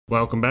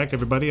Welcome back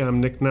everybody,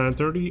 I'm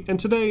Nick930, and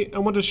today I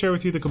want to share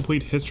with you the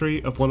complete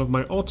history of one of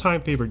my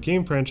all-time favorite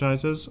game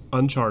franchises,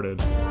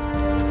 Uncharted.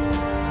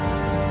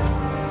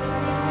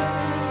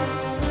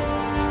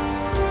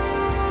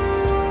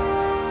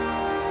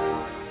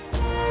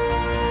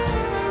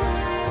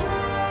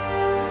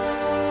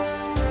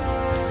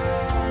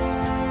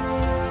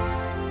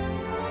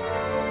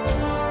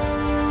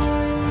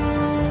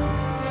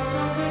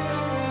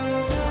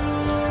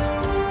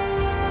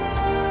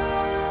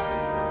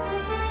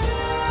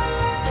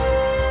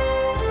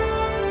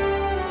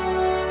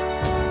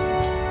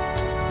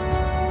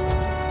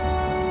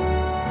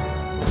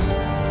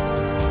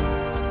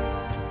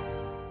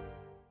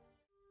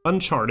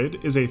 Uncharted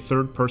is a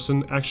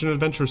third-person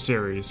action-adventure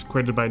series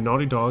created by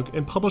Naughty Dog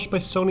and published by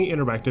Sony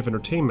Interactive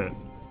Entertainment.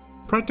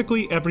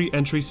 Practically every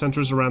entry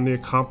centers around the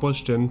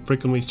accomplished and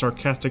frequently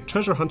sarcastic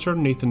treasure hunter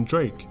Nathan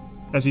Drake,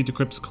 as he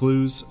decrypts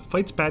clues,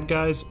 fights bad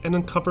guys, and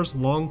uncovers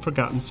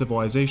long-forgotten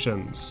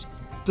civilizations.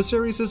 The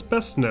series is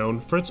best known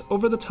for its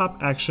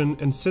over-the-top action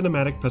and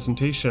cinematic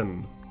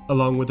presentation,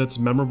 along with its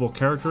memorable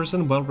characters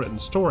and well-written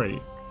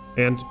story.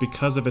 And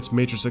because of its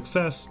major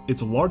success,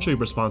 it's largely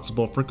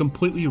responsible for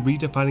completely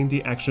redefining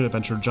the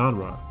action-adventure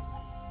genre.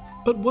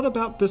 But what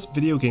about this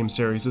video game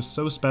series is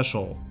so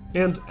special?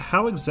 And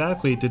how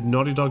exactly did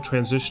Naughty Dog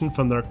transition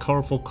from their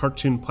colorful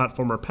cartoon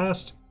platformer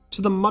past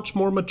to the much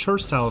more mature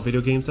style of video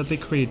games that they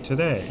create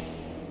today?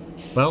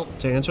 Well,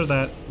 to answer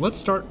that, let's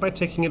start by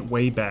taking it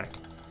way back,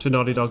 to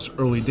Naughty Dog's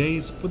early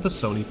days with the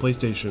Sony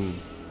PlayStation.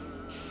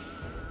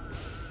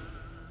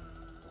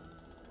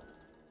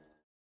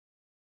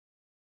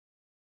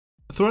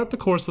 Throughout the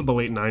course of the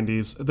late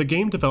 90s, the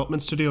game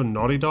development studio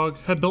Naughty Dog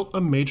had built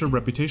a major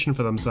reputation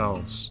for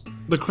themselves.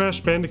 The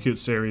Crash Bandicoot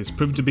series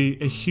proved to be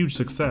a huge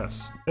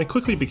success, and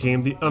quickly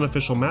became the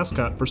unofficial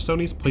mascot for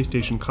Sony's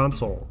PlayStation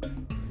console.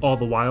 All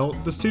the while,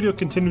 the studio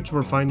continued to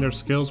refine their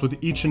skills with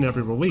each and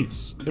every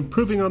release,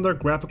 improving on their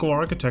graphical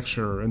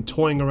architecture and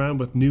toying around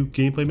with new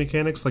gameplay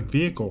mechanics like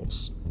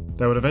vehicles,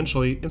 that would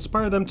eventually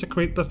inspire them to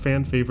create the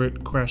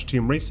fan-favorite Crash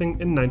Team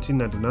Racing in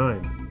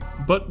 1999.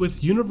 But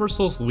with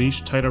Universal's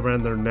leash tight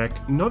around their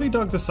neck, Naughty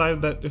Dog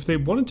decided that if they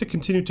wanted to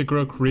continue to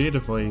grow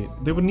creatively,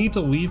 they would need to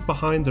leave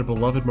behind their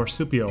beloved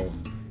marsupial,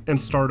 and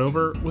start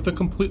over with a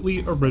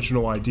completely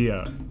original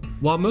idea.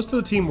 While most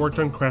of the team worked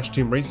on Crash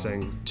Team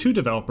Racing, two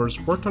developers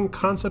worked on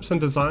concepts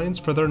and designs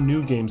for their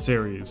new game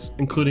series,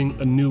 including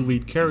a new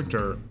lead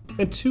character,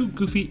 and two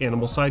goofy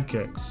animal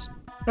sidekicks.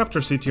 After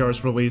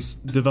CTR's release,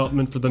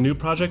 development for the new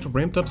project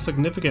ramped up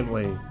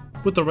significantly,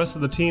 with the rest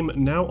of the team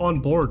now on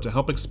board to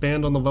help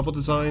expand on the level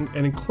design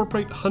and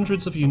incorporate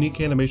hundreds of unique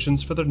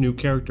animations for their new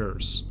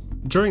characters.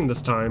 During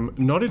this time,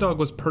 Naughty Dog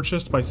was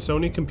purchased by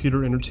Sony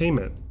Computer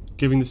Entertainment,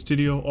 giving the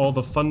studio all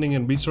the funding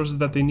and resources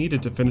that they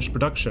needed to finish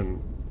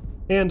production.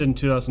 And in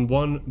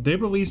 2001, they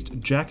released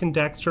Jak and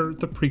Daxter: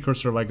 The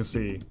Precursor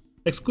Legacy,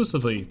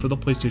 exclusively for the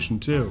PlayStation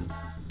 2.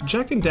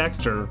 Jak and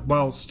Daxter,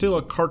 while still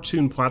a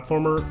cartoon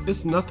platformer,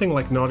 is nothing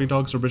like Naughty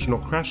Dog's original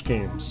Crash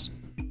games.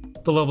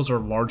 The levels are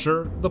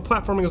larger, the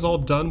platforming is all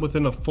done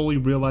within a fully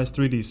realized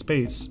 3D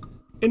space,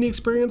 and the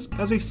experience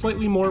has a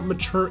slightly more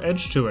mature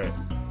edge to it,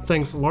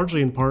 thanks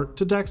largely in part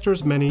to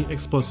Daxter's many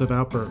explosive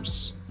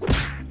outbursts.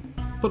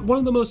 But one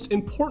of the most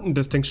important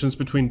distinctions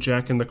between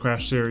Jak and the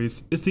Crash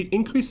series is the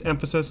increased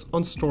emphasis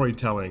on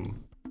storytelling.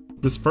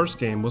 This first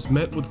game was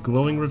met with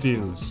glowing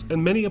reviews,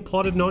 and many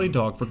applauded Naughty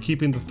Dog for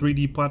keeping the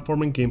 3D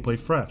platforming gameplay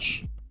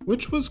fresh,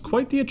 which was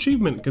quite the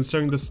achievement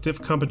considering the stiff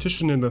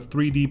competition in the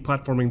 3D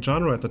platforming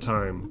genre at the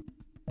time.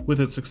 With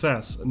its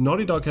success,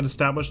 Naughty Dog had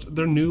established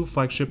their new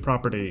flagship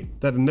property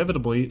that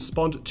inevitably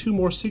spawned two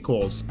more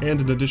sequels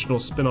and an additional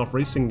spin-off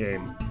racing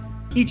game,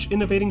 each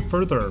innovating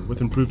further with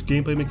improved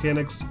gameplay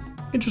mechanics,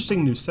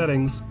 interesting new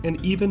settings,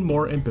 and even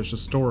more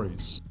ambitious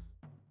stories.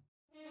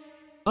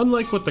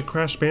 Unlike with the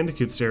Crash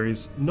Bandicoot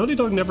series, Naughty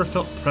Dog never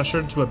felt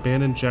pressured to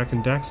abandon Jak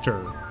and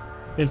Daxter.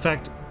 In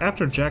fact,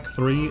 after Jak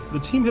 3, the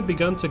team had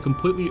begun to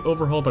completely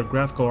overhaul their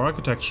graphical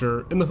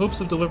architecture in the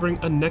hopes of delivering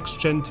a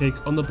next-gen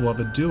take on the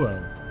beloved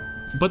duo.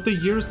 But the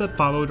years that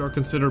followed are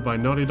considered by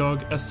Naughty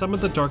Dog as some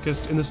of the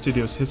darkest in the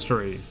studio's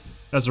history,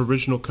 as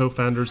original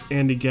co-founders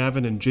Andy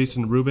Gavin and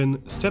Jason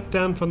Rubin stepped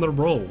down from their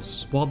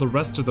roles, while the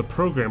rest of the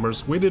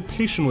programmers waited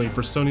patiently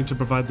for Sony to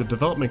provide the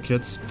development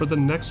kits for the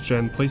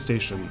next-gen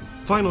PlayStation.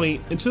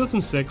 Finally, in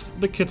 2006,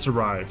 the kits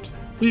arrived,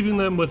 leaving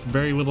them with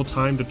very little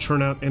time to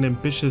churn out an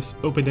ambitious,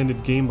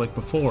 open-ended game like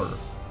before.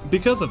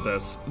 Because of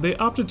this, they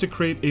opted to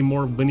create a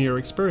more linear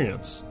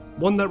experience,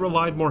 one that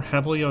relied more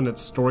heavily on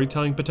its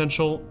storytelling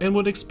potential and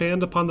would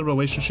expand upon the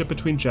relationship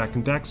between Jak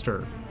and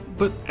Daxter.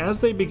 But as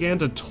they began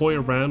to toy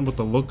around with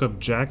the look of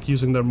Jak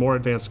using their more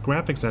advanced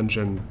graphics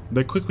engine,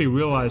 they quickly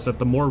realized that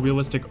the more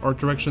realistic art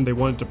direction they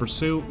wanted to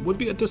pursue would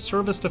be a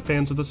disservice to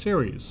fans of the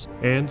series,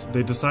 and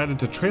they decided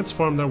to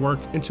transform their work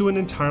into an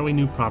entirely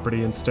new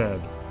property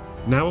instead.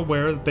 Now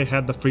aware that they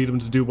had the freedom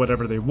to do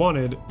whatever they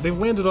wanted, they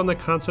landed on the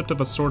concept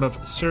of a sort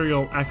of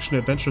serial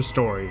action-adventure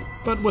story,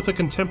 but with a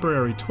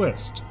contemporary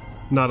twist,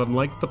 not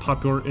unlike the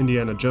popular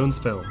Indiana Jones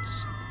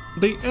films.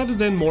 They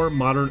added in more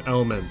modern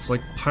elements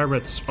like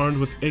pirates armed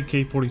with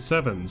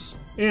AK-47s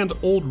and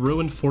old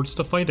ruined forts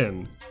to fight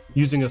in,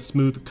 using a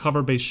smooth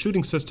cover-based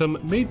shooting system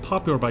made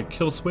popular by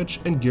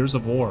Killswitch and Gears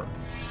of War.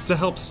 To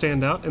help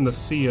stand out in the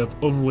sea of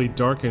overly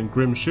dark and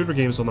grim shooter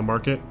games on the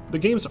market, the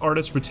game's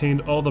artists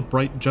retained all the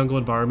bright jungle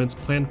environments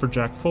planned for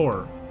Jak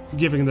 4,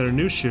 giving their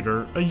new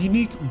shooter a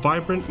unique,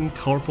 vibrant, and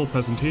colorful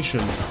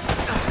presentation.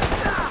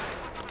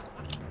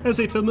 As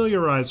they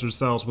familiarized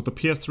themselves with the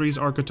PS3's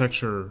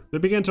architecture, they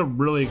began to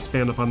really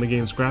expand upon the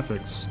game's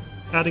graphics,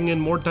 adding in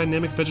more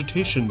dynamic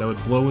vegetation that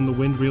would blow in the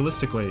wind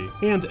realistically,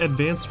 and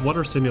advanced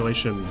water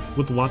simulation,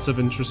 with lots of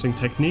interesting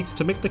techniques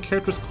to make the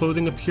character's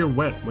clothing appear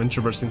wet when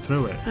traversing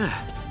through it.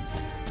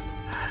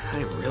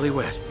 I'm really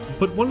wet.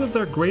 But one of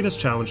their greatest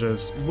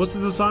challenges was the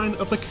design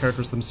of the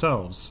characters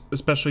themselves,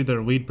 especially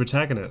their lead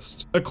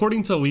protagonist.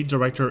 According to lead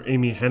director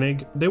Amy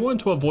Hennig, they wanted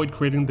to avoid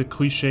creating the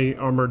cliché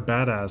armored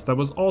badass that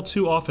was all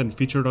too often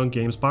featured on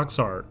games' box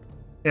art,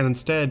 and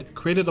instead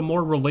created a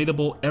more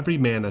relatable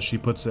everyman, as she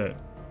puts it,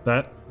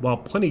 that, while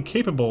plenty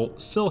capable,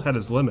 still had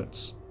his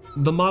limits.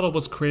 The model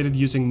was created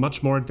using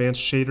much more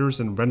advanced shaders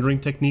and rendering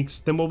techniques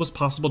than what was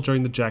possible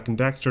during the Jak and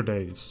Daxter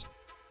days,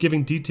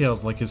 giving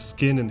details like his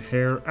skin and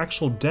hair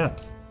actual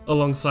depth,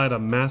 alongside a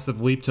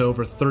massive leap to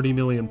over 30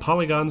 million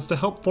polygons to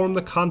help form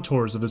the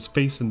contours of his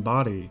face and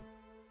body.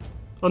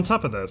 On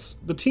top of this,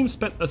 the team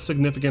spent a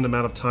significant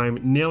amount of time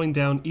nailing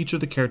down each of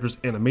the characters'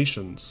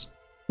 animations,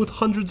 with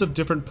hundreds of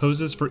different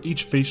poses for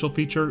each facial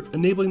feature,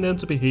 enabling them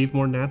to behave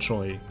more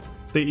naturally.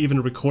 They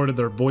even recorded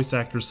their voice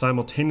actors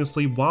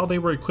simultaneously while they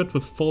were equipped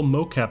with full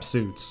mocap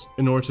suits,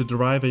 in order to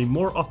derive a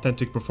more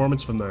authentic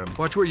performance from them.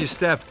 Watch where you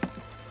step.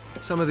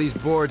 Some of these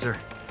boards are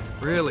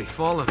really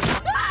falling.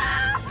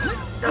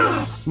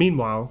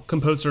 Meanwhile,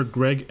 composer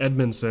Greg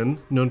Edmondson,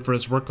 known for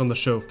his work on the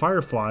show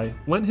Firefly,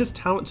 lent his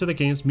talent to the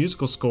game's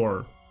musical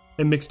score,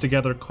 and mixed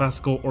together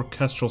classical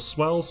orchestral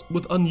swells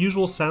with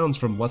unusual sounds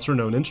from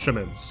lesser-known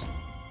instruments,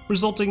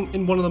 resulting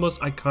in one of the most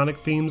iconic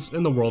themes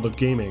in the world of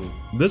gaming.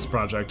 This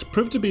project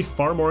proved to be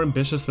far more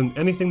ambitious than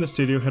anything the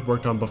studio had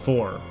worked on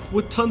before,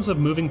 with tons of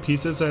moving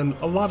pieces and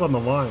a lot on the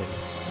line.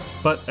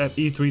 But at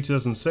E3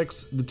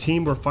 2006, the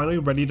team were finally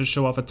ready to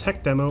show off a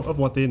tech demo of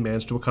what they had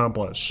managed to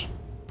accomplish.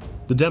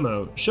 The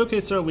demo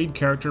showcased their lead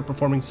character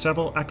performing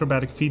several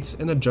acrobatic feats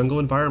in a jungle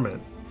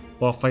environment,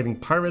 while fighting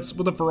pirates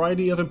with a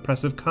variety of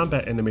impressive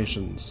combat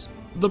animations.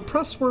 The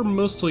press were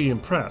mostly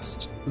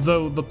impressed,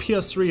 though the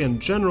PS3 in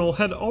general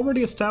had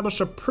already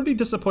established a pretty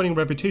disappointing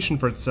reputation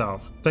for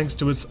itself, thanks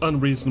to its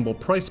unreasonable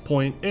price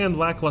point and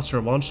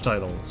lackluster launch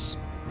titles.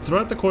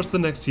 Throughout the course of the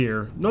next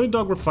year, Naughty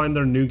Dog refined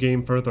their new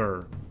game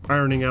further,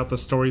 ironing out the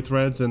story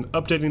threads and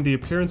updating the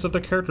appearance of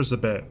the characters a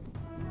bit.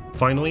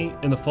 Finally,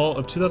 in the fall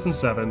of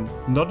 2007,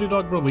 Naughty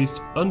Dog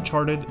released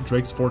Uncharted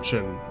Drake's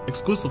Fortune,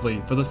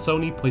 exclusively for the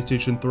Sony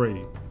PlayStation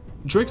 3.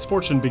 Drake's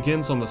Fortune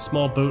begins on a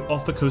small boat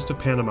off the coast of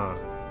Panama,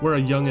 where a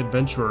young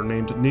adventurer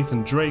named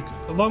Nathan Drake,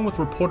 along with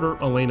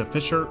reporter Elena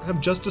Fisher,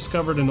 have just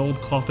discovered an old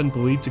coffin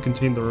believed to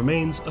contain the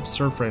remains of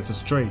Sir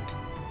Francis Drake.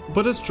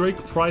 But as Drake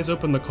pries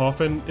open the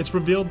coffin, it's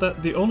revealed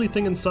that the only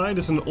thing inside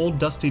is an old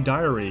dusty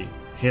diary,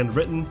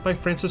 handwritten by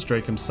Francis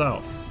Drake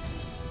himself.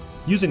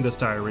 Using this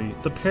diary,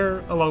 the pair,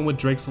 along with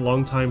Drake's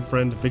longtime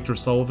friend Victor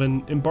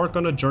Sullivan, embark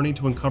on a journey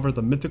to uncover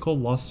the mythical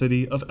lost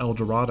city of El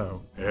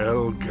Dorado.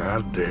 El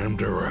goddamn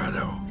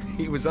Dorado.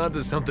 He was onto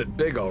something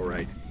big, all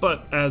right.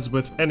 But as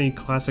with any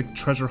classic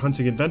treasure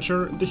hunting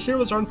adventure, the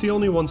heroes aren't the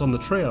only ones on the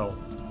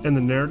trail, and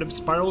the narrative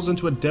spirals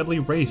into a deadly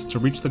race to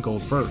reach the goal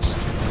first.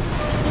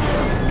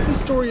 The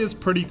story is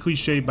pretty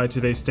cliched by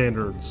today's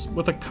standards,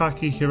 with a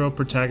cocky hero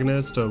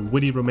protagonist, a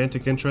witty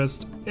romantic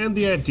interest, and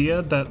the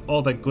idea that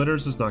all that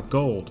glitters is not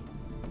gold.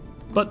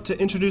 But to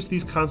introduce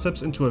these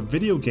concepts into a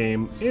video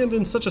game, and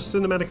in such a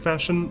cinematic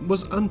fashion,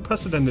 was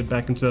unprecedented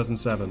back in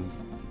 2007.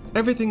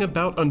 Everything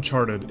about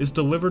Uncharted is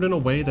delivered in a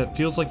way that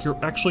feels like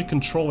you're actually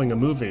controlling a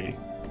movie,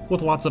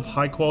 with lots of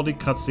high-quality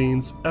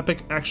cutscenes,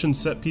 epic action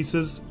set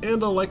pieces,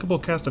 and a likable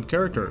cast of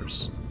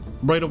characters.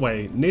 Right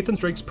away, Nathan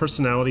Drake's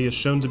personality is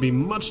shown to be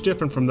much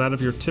different from that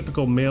of your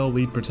typical male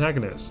lead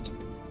protagonist.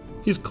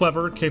 He's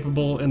clever,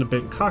 capable, and a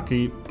bit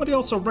cocky, but he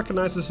also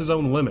recognizes his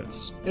own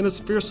limits, and is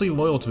fiercely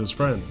loyal to his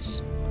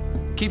friends.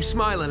 Keep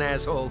smiling,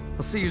 asshole.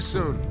 I'll see you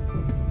soon.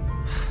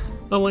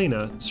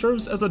 Elena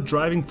serves as a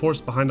driving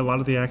force behind a lot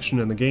of the action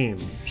in the game.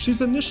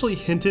 She's initially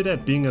hinted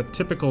at being a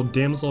typical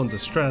damsel in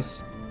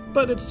distress,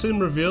 but it's soon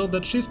revealed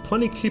that she's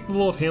plenty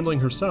capable of handling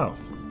herself,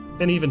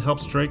 and even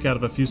helps Drake out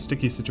of a few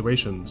sticky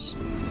situations.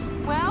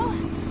 Well,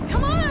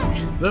 come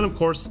on! Then of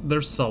course,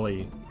 there's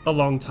Sully, a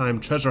longtime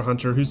treasure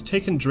hunter who's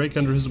taken Drake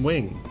under his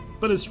wing,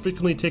 but is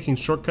frequently taking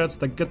shortcuts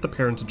that get the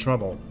pair into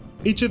trouble.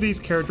 Each of these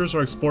characters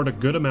are explored a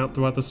good amount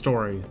throughout the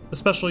story,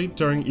 especially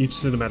during each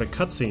cinematic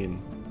cutscene.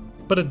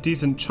 But a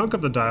decent chunk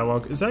of the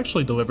dialogue is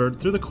actually delivered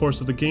through the course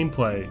of the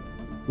gameplay,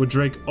 with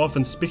Drake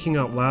often speaking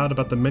out loud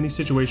about the many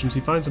situations he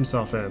finds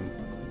himself in,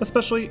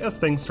 especially as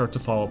things start to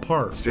fall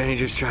apart.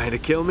 Strangers trying to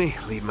kill me,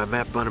 leave my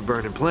map on a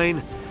burning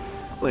plane.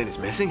 Elena's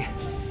missing,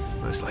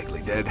 most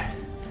likely dead.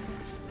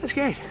 That's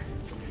great.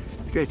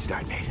 It's a great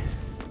start, Nate.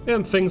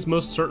 And things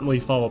most certainly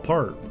fall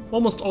apart,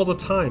 almost all the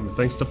time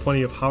thanks to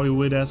plenty of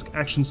Hollywood-esque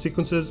action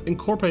sequences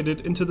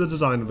incorporated into the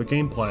design of the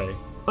gameplay.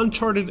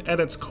 Uncharted at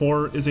its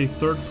core is a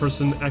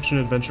third-person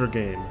action-adventure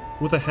game,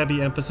 with a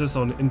heavy emphasis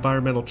on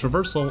environmental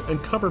traversal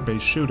and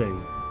cover-based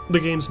shooting. The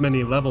game's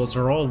many levels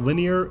are all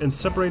linear and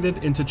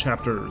separated into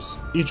chapters,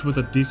 each with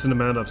a decent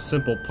amount of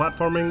simple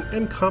platforming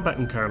and combat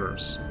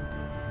encounters.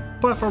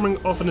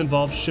 Platforming often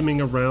involves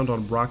shimming around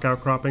on rock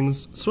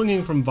outcroppings,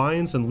 swinging from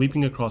vines and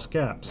leaping across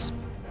gaps,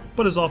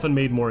 but is often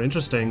made more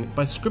interesting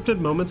by scripted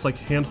moments like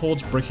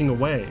handholds breaking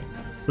away,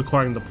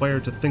 requiring the player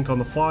to think on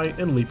the fly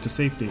and leap to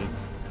safety.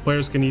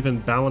 Players can even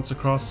balance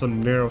across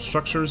some narrow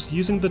structures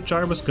using the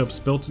gyroscopes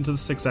built into the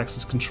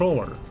 6-axis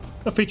controller,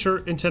 a feature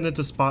intended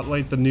to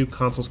spotlight the new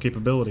console's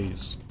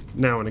capabilities.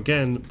 Now and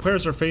again,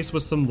 players are faced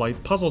with some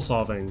light puzzle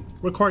solving,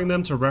 requiring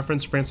them to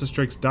reference Francis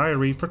Drake's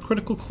diary for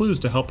critical clues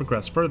to help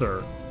progress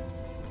further.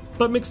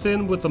 But mixed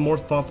in with the more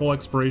thoughtful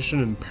exploration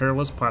and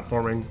perilous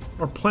platforming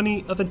are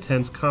plenty of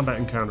intense combat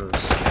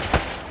encounters.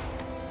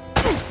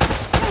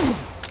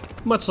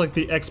 Much like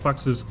the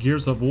Xbox's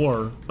Gears of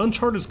War,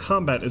 Uncharted's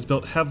combat is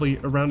built heavily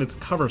around its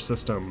cover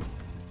system.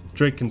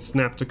 Drake can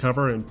snap to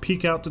cover and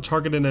peek out to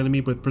target an enemy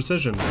with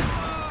precision.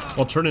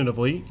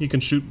 Alternatively, he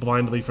can shoot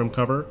blindly from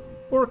cover,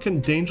 or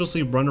can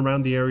dangerously run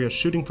around the area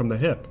shooting from the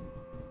hip.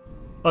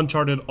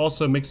 Uncharted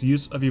also makes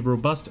use of a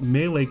robust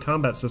melee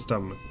combat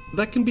system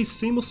that can be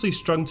seamlessly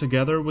strung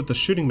together with the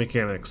shooting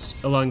mechanics,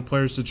 allowing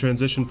players to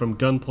transition from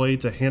gunplay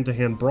to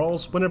hand-to-hand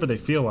brawls whenever they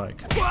feel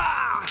like.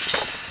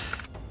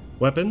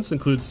 Weapons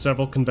include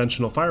several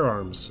conventional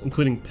firearms,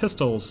 including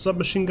pistols,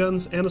 submachine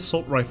guns, and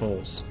assault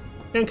rifles,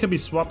 and can be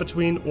swapped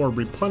between or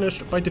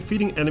replenished by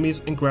defeating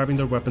enemies and grabbing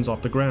their weapons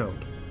off the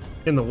ground.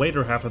 In the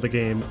later half of the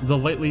game, the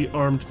lightly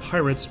armed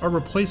pirates are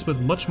replaced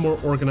with much more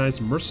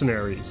organized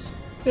mercenaries,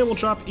 and will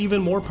drop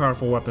even more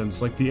powerful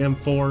weapons like the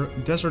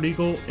M4, Desert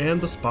Eagle,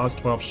 and the SPAS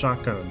 12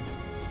 shotgun.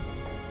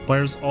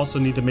 Players also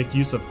need to make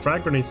use of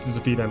frag grenades to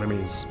defeat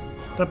enemies,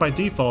 that by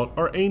default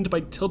are aimed by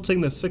tilting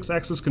the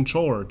 6-axis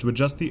controller to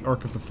adjust the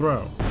arc of the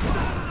throw.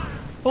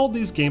 All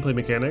these gameplay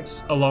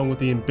mechanics, along with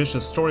the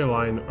ambitious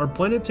storyline, are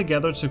blended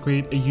together to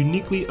create a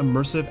uniquely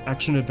immersive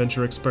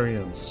action-adventure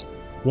experience,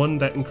 one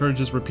that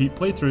encourages repeat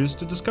playthroughs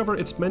to discover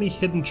its many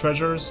hidden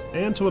treasures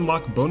and to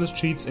unlock bonus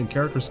cheats and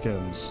character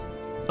skins.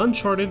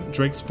 Uncharted: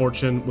 Drake's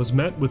Fortune was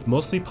met with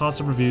mostly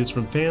positive reviews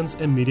from fans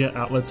and media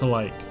outlets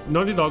alike.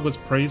 Naughty Dog was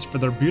praised for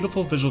their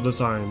beautiful visual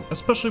design,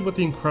 especially with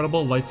the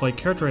incredible lifelike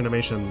character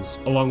animations,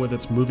 along with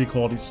its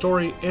movie-quality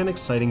story and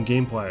exciting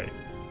gameplay.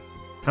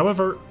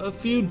 However, a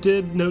few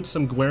did note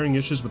some glaring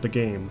issues with the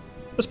game,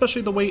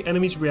 especially the way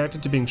enemies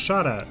reacted to being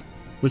shot at,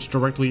 which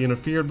directly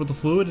interfered with the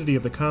fluidity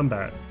of the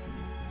combat.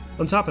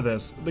 On top of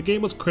this, the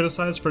game was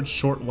criticized for its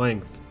short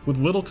length, with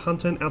little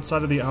content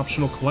outside of the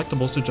optional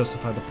collectibles to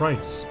justify the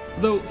price.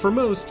 Though, for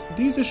most,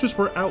 these issues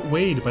were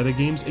outweighed by the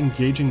game's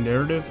engaging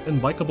narrative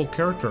and likable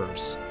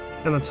characters,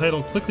 and the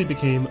title quickly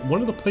became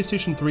one of the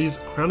PlayStation 3's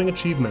crowning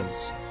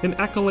achievements, an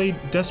accolade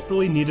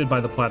desperately needed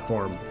by the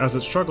platform, as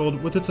it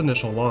struggled with its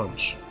initial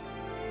launch.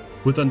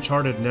 With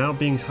Uncharted now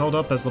being held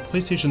up as the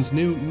PlayStation's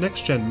new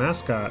next-gen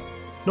mascot,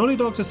 Naughty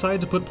Dog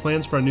decided to put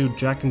plans for a new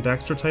Jak and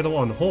Daxter title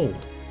on hold,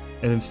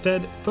 and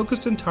instead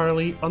focused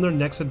entirely on their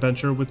next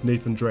adventure with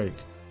Nathan Drake.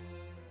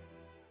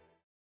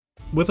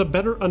 With a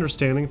better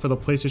understanding for the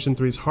PlayStation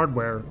 3's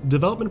hardware,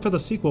 development for the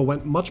sequel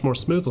went much more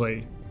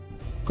smoothly.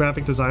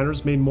 Graphic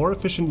designers made more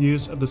efficient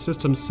use of the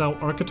system's cell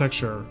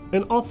architecture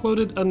and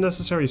offloaded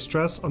unnecessary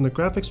stress on the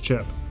graphics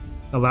chip,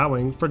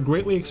 allowing for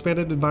greatly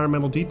expanded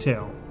environmental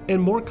detail and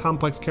more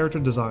complex character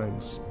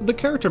designs. The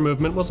character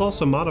movement was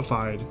also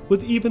modified,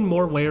 with even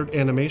more layered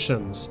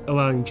animations,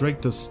 allowing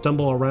Drake to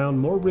stumble around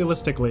more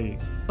realistically,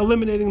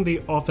 eliminating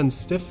the often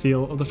stiff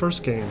feel of the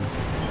first game.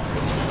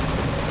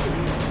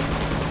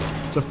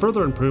 To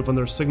further improve on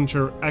their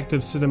signature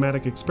active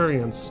cinematic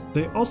experience,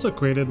 they also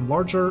created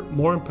larger,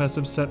 more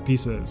impressive set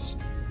pieces,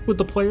 with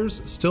the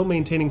players still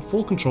maintaining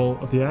full control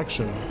of the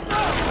action.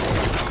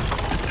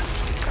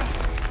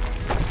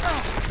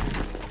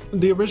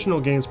 The original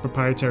game's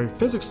proprietary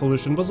physics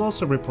solution was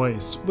also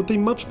replaced with the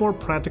much more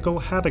practical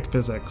Havoc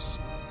physics,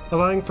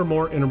 allowing for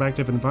more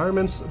interactive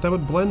environments that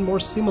would blend more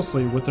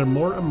seamlessly with their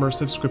more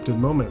immersive scripted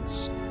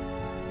moments.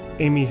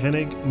 Amy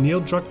Hennig,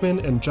 Neil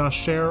Druckmann, and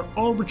Josh Scher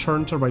all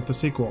returned to write the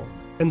sequel,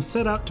 and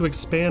set out to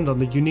expand on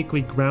the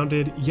uniquely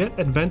grounded yet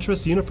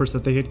adventurous universe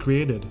that they had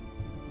created.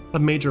 A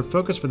major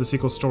focus for the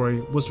sequel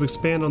story was to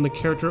expand on the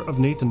character of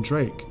Nathan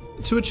Drake.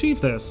 To achieve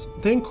this,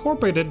 they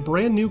incorporated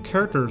brand new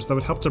characters that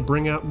would help to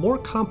bring out more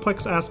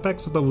complex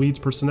aspects of the lead's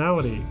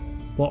personality,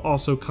 while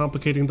also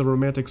complicating the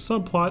romantic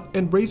subplot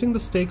and raising the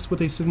stakes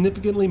with a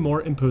significantly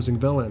more imposing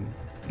villain.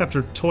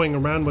 After toying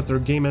around with their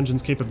game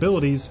engine's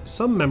capabilities,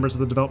 some members of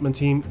the development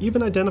team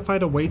even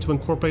identified a way to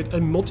incorporate a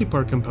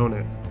multiplayer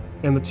component,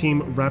 and the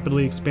team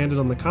rapidly expanded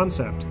on the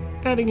concept,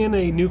 adding in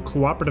a new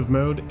cooperative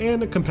mode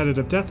and a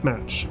competitive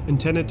deathmatch,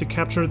 intended to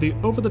capture the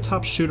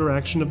over-the-top shooter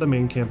action of the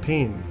main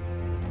campaign.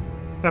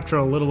 After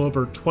a little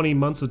over 20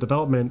 months of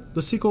development,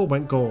 the sequel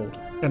went gold,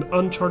 and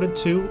Uncharted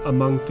 2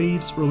 Among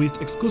Thieves released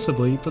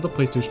exclusively for the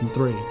PlayStation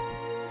 3.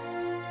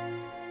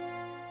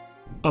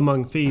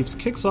 Among Thieves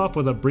kicks off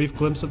with a brief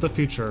glimpse of the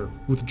future,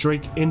 with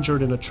Drake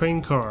injured in a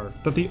train car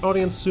that the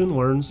audience soon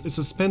learns is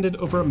suspended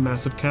over a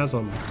massive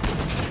chasm.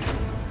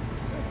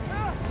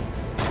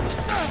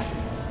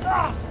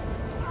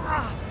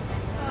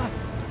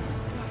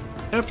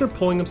 After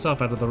pulling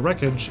himself out of the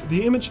wreckage,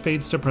 the image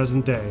fades to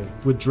present day,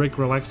 with Drake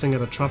relaxing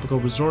at a tropical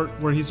resort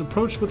where he's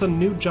approached with a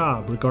new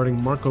job regarding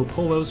Marco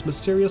Polo's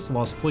mysterious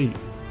lost fleet.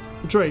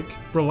 Drake,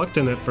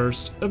 reluctant at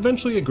first,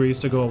 eventually agrees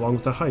to go along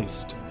with the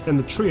heist, and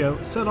the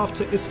trio set off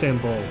to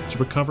Istanbul to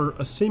recover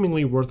a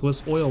seemingly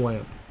worthless oil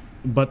lamp.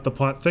 But the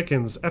plot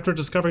thickens after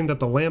discovering that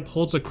the lamp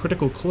holds a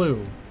critical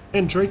clue,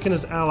 and Drake and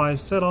his allies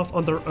set off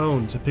on their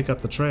own to pick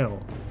up the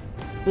trail.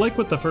 Like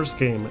with the first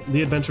game,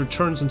 the adventure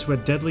turns into a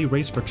deadly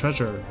race for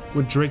treasure,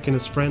 with Drake and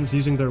his friends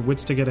using their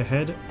wits to get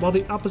ahead, while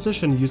the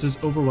opposition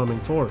uses overwhelming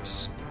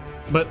force.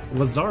 But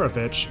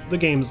Lazarevich, the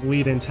game's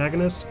lead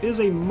antagonist, is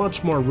a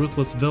much more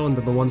ruthless villain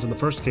than the ones in the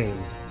first game,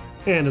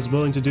 and is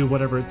willing to do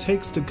whatever it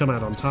takes to come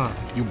out on top.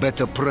 You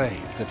better pray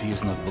that he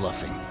is not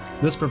bluffing.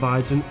 This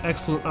provides an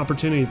excellent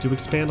opportunity to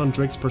expand on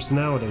Drake's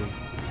personality.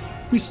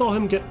 We saw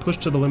him get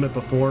pushed to the limit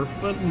before,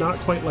 but not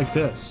quite like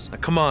this. Now,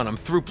 come on, I'm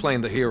through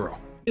playing the hero.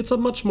 It's a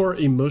much more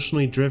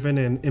emotionally driven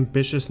and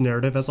ambitious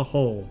narrative as a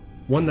whole,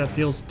 one that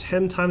feels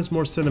 10 times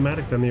more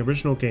cinematic than the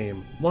original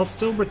game, while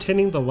still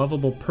retaining the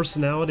lovable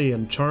personality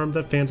and charm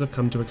that fans have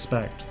come to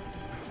expect.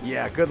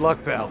 Yeah, good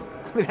luck, pal.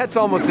 I mean, that's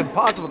almost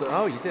impossible to...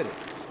 Oh, you did it.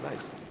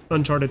 Nice.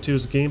 Uncharted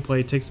 2's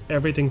gameplay takes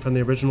everything from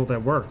the original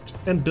that worked,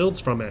 and builds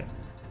from it,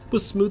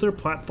 with smoother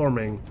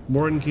platforming,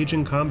 more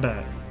engaging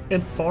combat,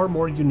 and far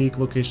more unique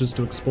locations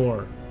to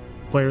explore.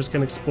 Players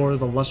can explore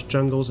the lush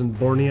jungles in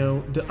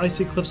Borneo, the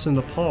icy cliffs in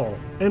Nepal,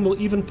 and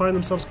will even find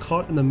themselves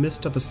caught in the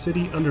midst of a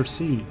city under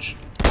siege.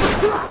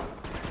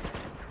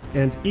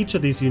 And each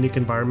of these unique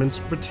environments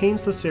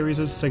retains the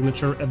series'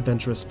 signature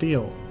adventurous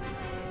feel.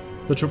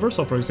 The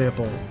traversal, for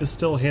example, is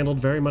still handled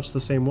very much the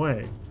same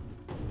way.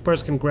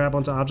 Players can grab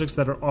onto objects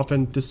that are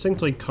often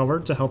distinctly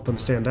colored to help them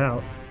stand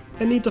out,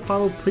 and need to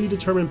follow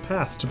predetermined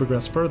paths to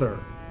progress further.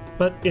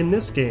 But in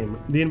this game,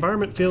 the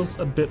environment feels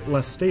a bit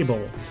less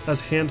stable,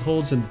 as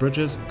handholds and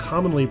bridges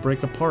commonly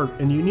break apart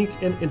in unique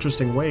and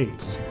interesting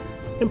ways.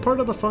 And part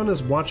of the fun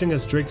is watching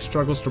as Drake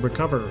struggles to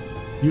recover,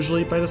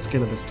 usually by the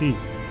skin of his teeth.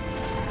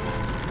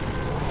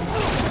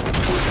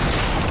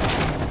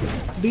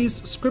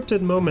 These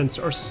scripted moments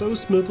are so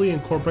smoothly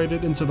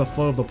incorporated into the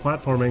flow of the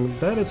platforming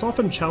that it's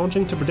often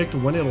challenging to predict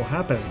when it'll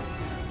happen,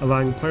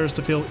 allowing players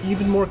to feel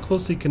even more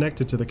closely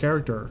connected to the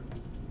character.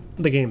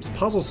 The game's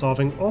puzzle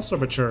solving also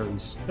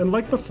returns, and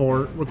like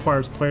before,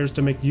 requires players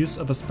to make use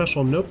of a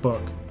special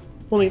notebook,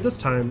 only this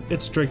time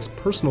it's Drake's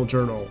personal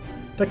journal,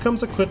 that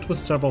comes equipped with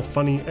several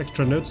funny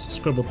extra notes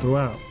scribbled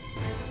throughout.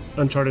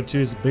 Uncharted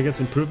 2's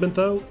biggest improvement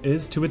though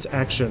is to its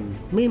action,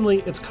 mainly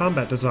its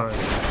combat design.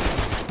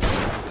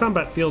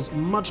 Combat feels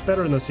much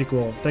better in the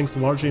sequel, thanks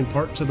largely in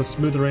part to the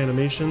smoother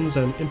animations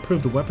and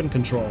improved weapon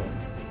control.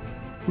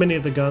 Many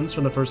of the guns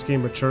from the first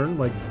game return,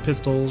 like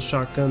pistols,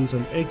 shotguns,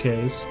 and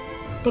AKs,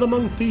 but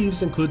Among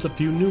Thieves includes a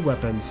few new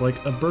weapons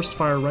like a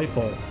burst-fire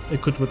rifle,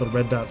 equipped with a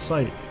red dot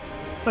sight,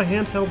 a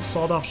handheld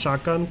sawed-off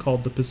shotgun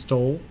called the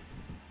Pistol,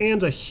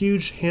 and a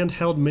huge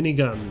handheld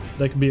minigun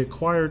that can be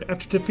acquired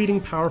after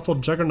defeating powerful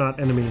Juggernaut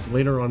enemies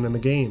later on in the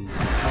game.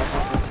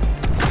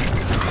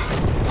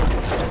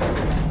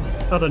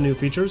 Other new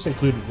features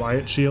include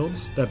riot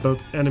shields that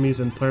both enemies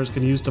and players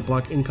can use to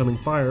block incoming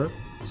fire,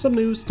 some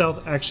new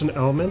stealth action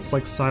elements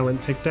like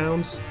silent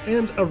takedowns,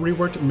 and a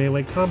reworked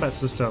melee combat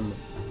system,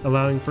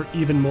 allowing for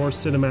even more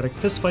cinematic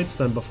fistfights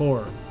than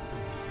before.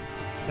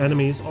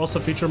 Enemies also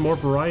feature more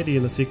variety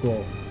in the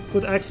sequel,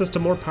 with access to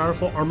more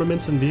powerful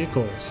armaments and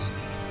vehicles,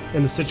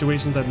 and the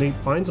situations that Nate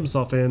finds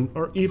himself in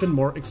are even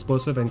more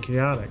explosive and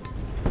chaotic.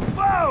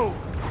 Whoa!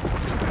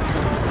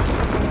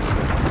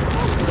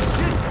 Oh,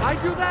 shit, I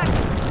do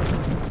that?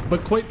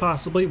 But quite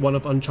possibly one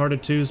of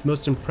Uncharted 2's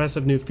most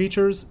impressive new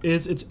features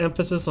is its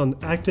emphasis on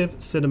active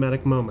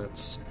cinematic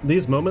moments.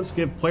 These moments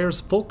give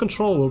players full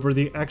control over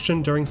the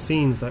action during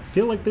scenes that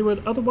feel like they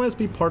would otherwise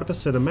be part of a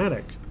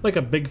cinematic, like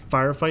a big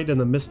firefight in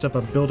the midst of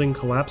a building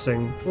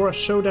collapsing, or a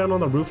showdown on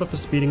the roof of a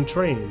speeding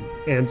train.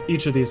 And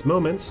each of these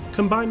moments,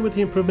 combined with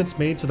the improvements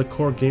made to the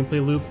core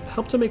gameplay loop,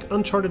 help to make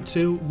Uncharted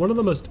 2 one of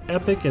the most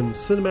epic and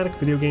cinematic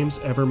video games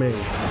ever made.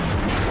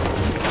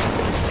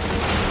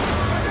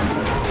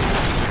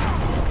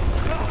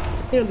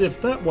 And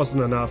if that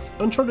wasn't enough,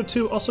 Uncharted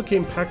 2 also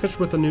came packaged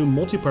with a new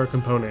multiplayer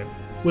component,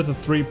 with a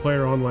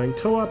 3-player online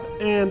co-op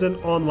and an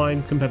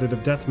online competitive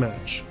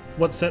deathmatch.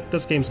 What set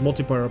this game's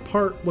multiplayer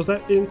apart was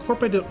that it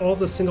incorporated all of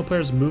the single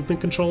player's movement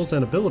controls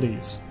and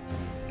abilities,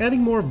 adding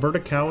more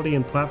verticality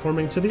and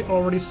platforming to the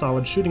already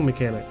solid shooting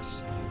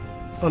mechanics.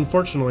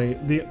 Unfortunately,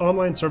 the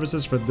online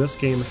services for this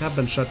game have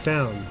been shut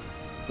down,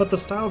 but the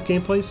style of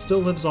gameplay still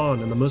lives on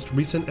in the most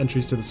recent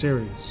entries to the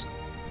series.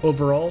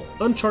 Overall,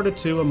 Uncharted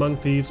 2 Among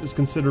Thieves is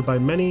considered by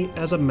many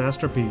as a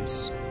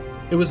masterpiece,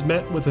 It was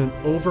met with an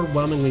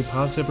overwhelmingly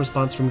positive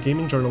response from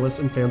gaming journalists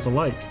and fans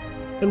alike,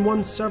 and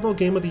won several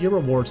Game of the Year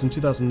awards in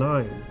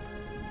 2009.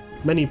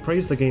 Many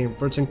praised the game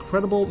for its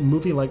incredible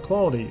movie-like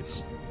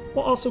qualities,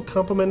 while also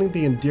complimenting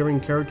the endearing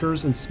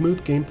characters and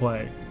smooth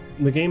gameplay.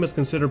 The game is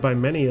considered by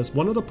many as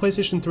one of the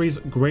PlayStation 3's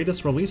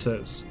greatest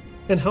releases,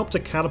 and helped to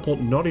catapult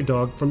Naughty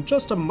Dog from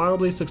just a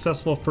mildly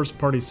successful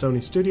first-party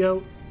Sony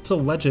studio to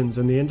legends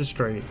in the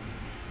industry,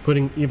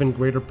 putting even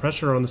greater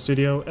pressure on the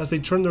studio as they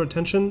turn their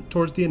attention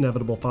towards the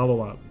inevitable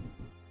follow-up.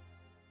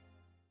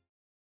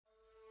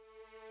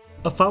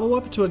 A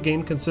follow-up to a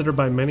game considered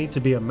by many to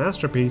be a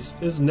masterpiece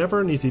is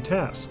never an easy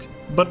task,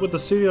 but with the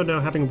studio now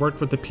having worked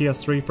with the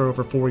PS3 for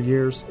over 4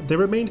 years, they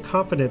remained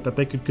confident that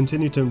they could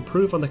continue to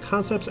improve on the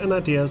concepts and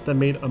ideas that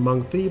made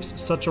Among Thieves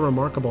such a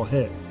remarkable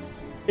hit.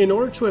 In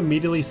order to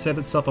immediately set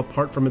itself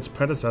apart from its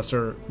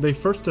predecessor, they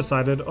first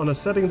decided on a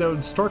setting that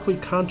would starkly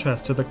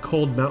contrast to the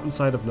cold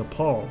mountainside of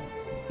Nepal,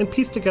 and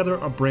pieced together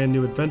a brand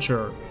new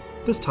adventure,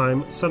 this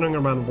time centering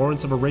around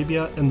Lawrence of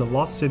Arabia and the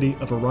lost city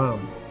of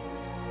Aram.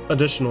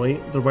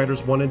 Additionally, the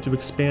writers wanted to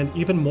expand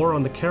even more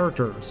on the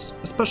characters,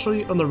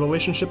 especially on the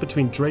relationship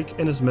between Drake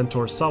and his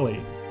mentor Sully.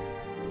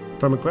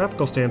 From a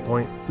graphical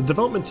standpoint, the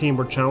development team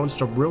were challenged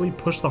to really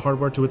push the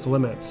hardware to its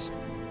limits,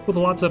 with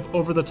lots of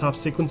over-the-top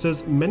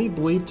sequences many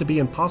believed to be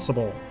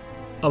impossible,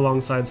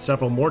 alongside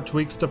several more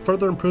tweaks to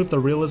further improve the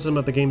realism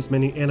of the game's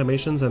many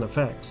animations and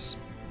effects.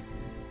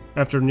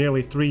 After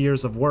nearly 3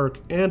 years of work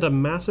and a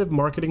massive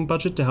marketing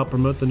budget to help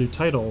promote the new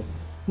title,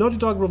 Naughty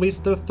Dog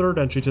released their third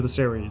entry to the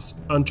series,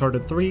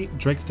 Uncharted 3: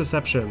 Drake's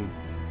Deception,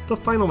 the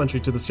final entry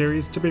to the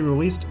series to be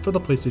released for the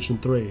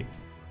PlayStation 3.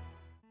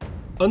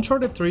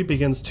 Uncharted 3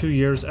 begins 2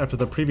 years after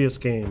the previous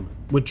game,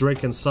 with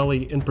Drake and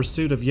Sully in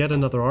pursuit of yet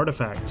another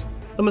artifact,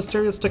 a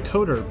mysterious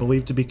decoder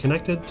believed to be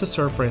connected to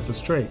Sir Francis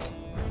Drake.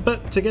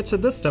 But to get to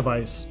this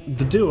device,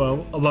 the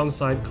duo,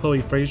 alongside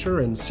Chloe Frazer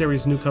and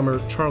series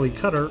newcomer Charlie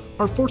Cutter,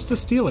 are forced to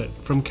steal it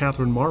from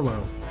Catherine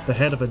Marlowe, the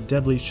head of a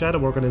deadly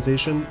shadow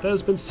organization that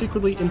has been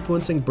secretly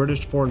influencing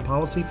British foreign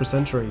policy for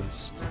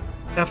centuries.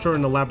 After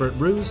an elaborate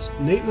ruse,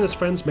 Nate and his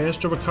friends manage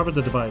to recover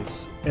the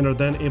device, and are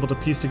then able to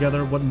piece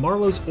together what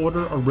Marlowe's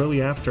order are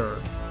really after,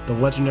 the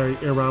legendary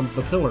Aram of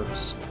the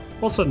Pillars,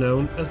 also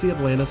known as the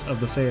Atlantis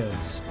of the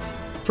Sands.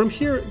 From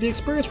here, the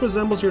experience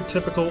resembles your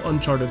typical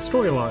Uncharted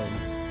storyline,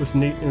 with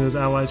Nate and his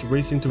allies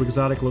racing to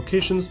exotic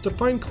locations to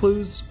find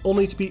clues,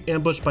 only to be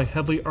ambushed by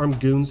heavily armed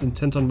goons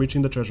intent on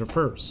reaching the treasure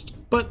first.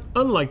 But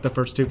unlike the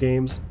first two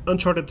games,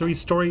 Uncharted 3's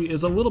story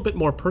is a little bit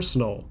more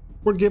personal.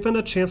 We're given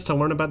a chance to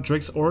learn about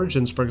Drake's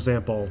origins, for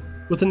example,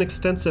 with an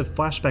extensive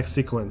flashback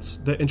sequence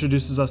that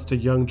introduces us to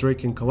young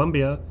Drake in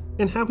Colombia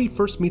and how he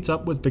first meets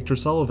up with Victor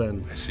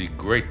Sullivan. I see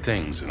great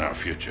things in our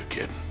future,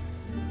 kid.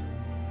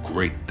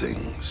 Great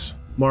things.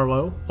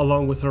 Marlowe,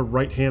 along with her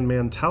right-hand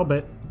man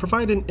Talbot,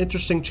 provide an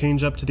interesting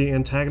change-up to the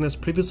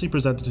antagonist previously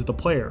presented to the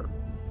player.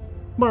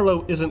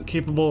 Marlowe isn't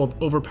capable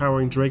of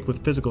overpowering Drake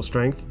with physical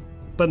strength,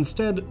 but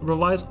instead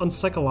relies on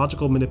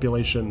psychological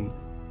manipulation,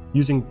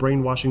 using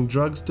brainwashing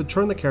drugs to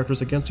turn the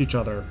characters against each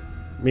other.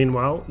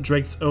 Meanwhile,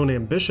 Drake's own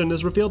ambition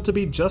is revealed to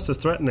be just as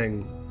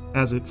threatening,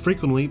 as it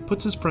frequently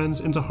puts his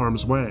friends into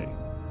harm's way.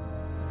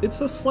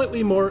 It's a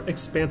slightly more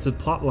expansive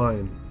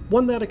plotline,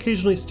 one that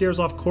occasionally steers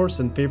off course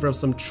in favor of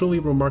some truly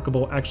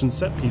remarkable action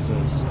set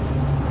pieces.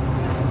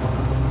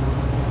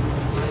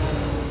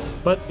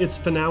 But its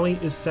finale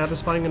is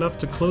satisfying enough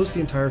to close the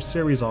entire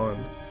series on,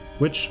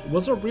 which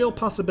was a real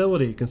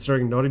possibility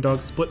considering Naughty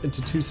Dog split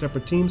into 2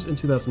 separate teams in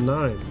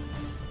 2009,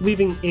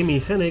 leaving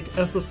Amy Hennig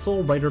as the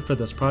sole writer for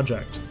this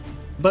project.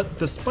 But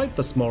despite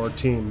the smaller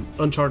team,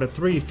 Uncharted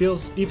 3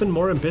 feels even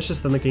more ambitious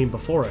than the game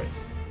before it.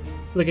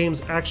 The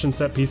game's action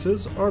set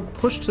pieces are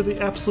pushed to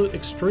the absolute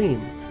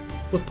extreme,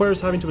 with players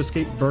having to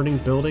escape burning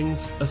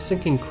buildings, a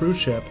sinking cruise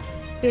ship,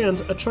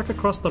 and a trek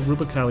across the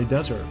Rubicali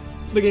Desert.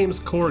 The game's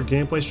core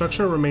gameplay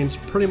structure remains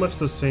pretty much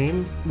the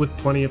same, with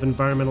plenty of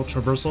environmental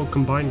traversal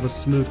combined with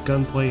smooth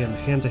gunplay and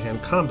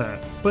hand-to-hand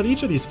combat, but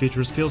each of these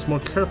features feels more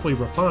carefully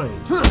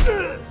refined.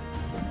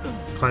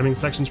 Climbing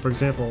sections, for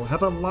example,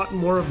 have a lot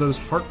more of those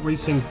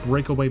heart-racing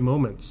breakaway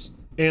moments,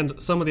 and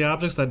some of the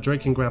objects that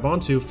Drake can grab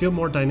onto feel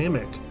more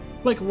dynamic,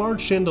 like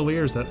large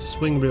chandeliers that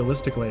swing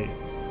realistically.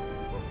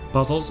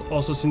 Puzzles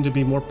also seem to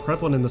be more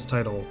prevalent in this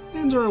title,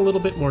 and are a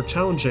little bit more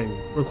challenging,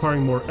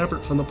 requiring more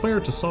effort from the player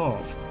to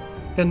solve.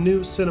 And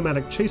new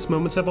cinematic chase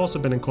moments have also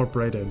been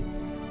incorporated,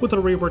 with a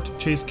reworked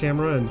chase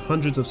camera and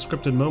hundreds of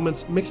scripted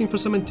moments making for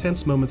some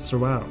intense moments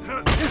throughout.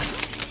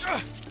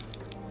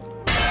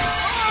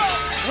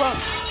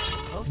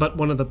 But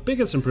one of the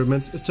biggest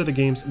improvements is to the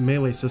game's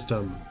melee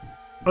system.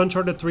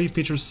 Uncharted 3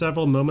 features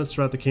several moments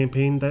throughout the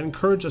campaign that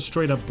encourage a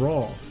straight-up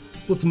brawl,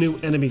 with new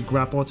enemy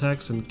grapple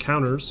attacks and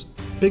counters,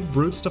 big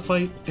brutes to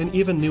fight, and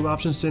even new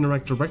options to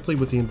interact directly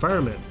with the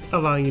environment,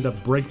 allowing you to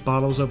break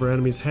bottles over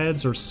enemies'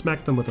 heads or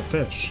smack them with a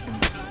fish.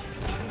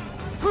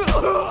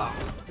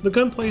 The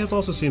gunplay has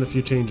also seen a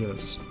few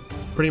changes.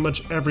 Pretty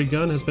much every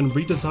gun has been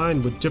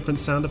redesigned with different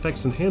sound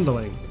effects and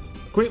handling,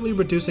 greatly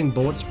reducing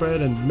bullet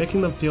spread and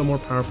making them feel more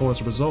powerful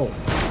as a result.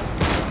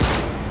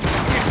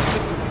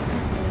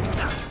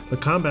 The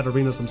combat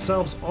arenas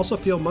themselves also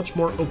feel much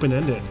more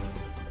open-ended,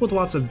 with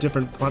lots of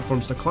different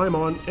platforms to climb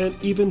on and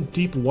even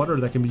deep water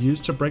that can be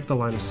used to break the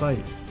line of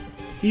sight.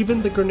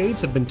 Even the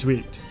grenades have been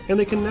tweaked, and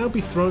they can now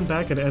be thrown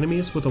back at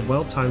enemies with a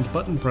well-timed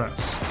button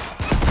press.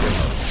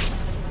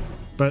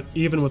 But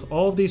even with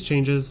all of these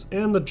changes,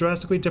 and the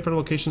drastically different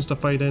locations to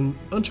fight in,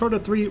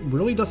 Uncharted 3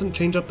 really doesn't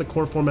change up the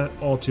core format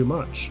all too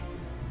much.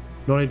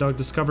 Naughty Dog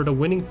discovered a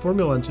winning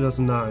formula in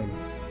 2009,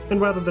 and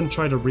rather than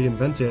try to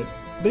reinvent it,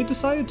 they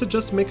decided to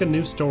just make a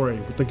new story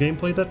with the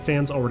gameplay that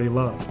fans already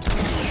loved.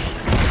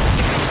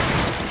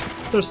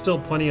 There's still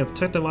plenty of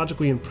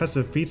technologically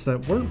impressive feats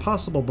that weren't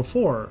possible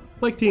before,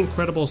 like the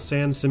incredible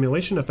sand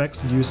simulation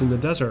effects used in the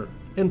desert,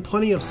 and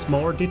plenty of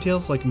smaller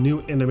details like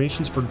new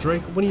animations for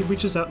Drake when he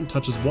reaches out and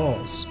touches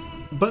walls.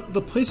 But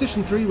the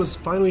PlayStation 3 was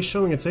finally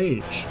showing its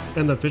age,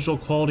 and the visual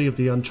quality of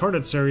the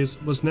Uncharted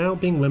series was now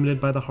being limited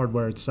by the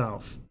hardware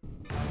itself.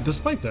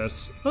 Despite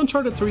this,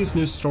 Uncharted 3's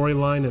new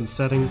storyline and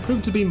setting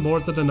proved to be more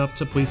than enough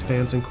to please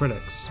fans and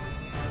critics.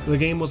 The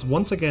game was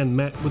once again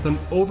met with an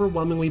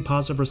overwhelmingly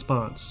positive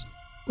response,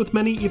 with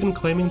many even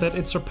claiming that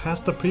it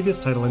surpassed the previous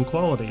title in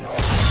quality.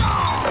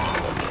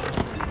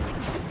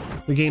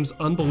 The game's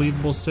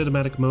unbelievable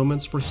cinematic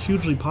moments were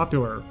hugely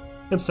popular,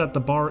 and set the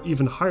bar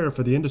even higher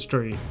for the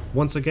industry,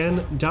 once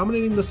again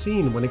dominating the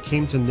scene when it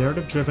came to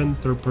narrative-driven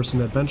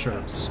third-person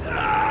adventures.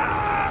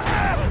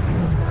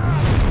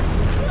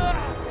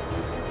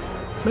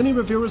 Many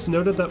reviewers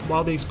noted that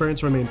while the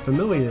experience remained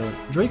familiar,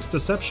 Drake's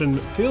deception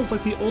feels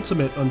like the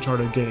ultimate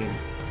Uncharted game,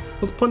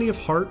 with plenty of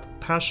heart,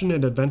 passion,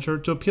 and adventure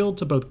to appeal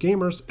to both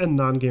gamers and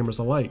non-gamers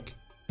alike.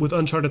 With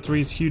Uncharted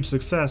 3's huge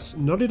success,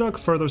 Naughty Dog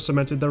further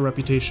cemented their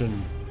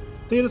reputation.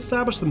 They had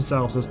established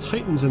themselves as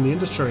titans in the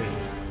industry,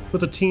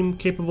 with a team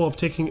capable of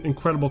taking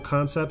incredible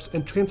concepts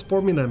and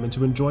transforming them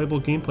into enjoyable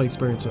gameplay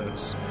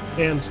experiences.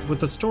 And with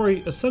the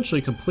story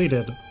essentially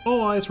completed,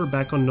 all eyes were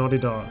back on Naughty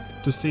Dog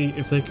to see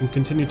if they can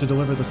continue to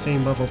deliver the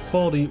same level of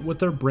quality with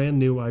their brand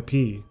new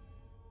IP.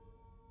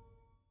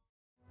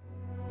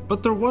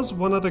 But there was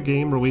one other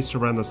game released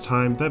around this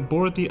time that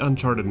bore the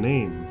Uncharted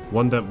name,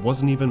 one that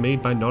wasn't even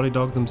made by Naughty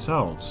Dog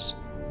themselves.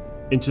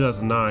 In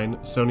 2009,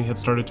 Sony had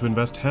started to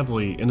invest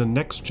heavily in a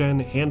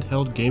next-gen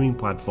handheld gaming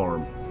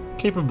platform,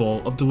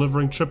 capable of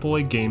delivering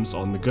AAA games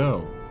on the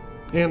go.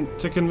 And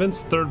to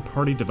convince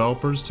third-party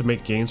developers to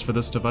make games for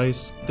this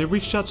device, they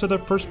reached out to their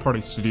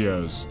first-party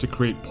studios to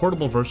create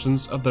portable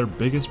versions of their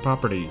biggest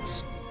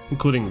properties,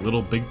 including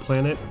Little Big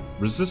Planet,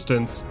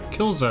 Resistance,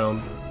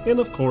 Killzone, and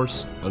of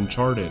course,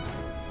 Uncharted.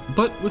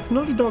 But with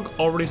Naughty Dog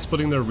already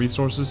splitting their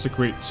resources to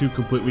create two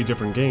completely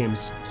different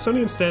games,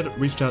 Sony instead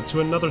reached out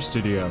to another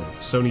studio,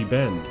 Sony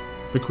Bend,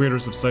 the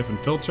creators of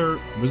Syfydan Filter,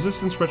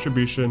 Resistance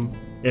Retribution,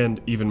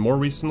 and even more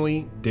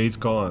recently, Days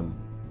Gone.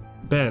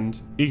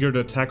 Bend, eager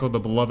to tackle the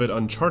beloved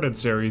Uncharted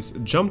series,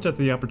 jumped at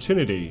the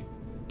opportunity,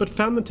 but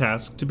found the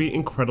task to be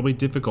incredibly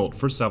difficult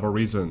for several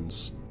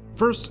reasons.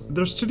 First,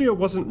 their studio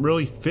wasn't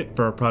really fit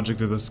for a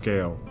project of this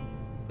scale.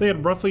 They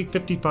had roughly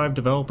 55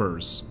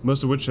 developers,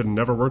 most of which had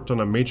never worked on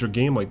a major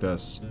game like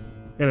this,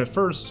 and at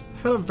first,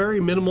 had a very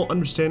minimal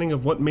understanding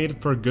of what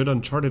made for a good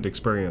Uncharted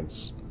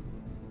experience.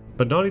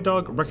 But Naughty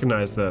Dog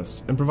recognized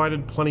this and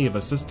provided plenty of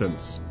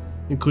assistance,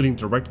 including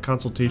direct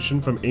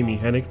consultation from Amy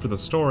Hennig for the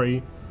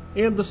story,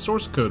 and the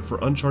source code for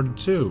Uncharted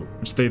 2,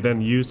 which they then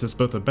used as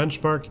both a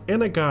benchmark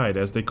and a guide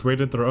as they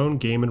created their own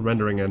game and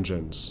rendering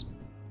engines.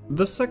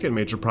 The second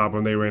major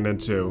problem they ran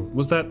into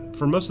was that,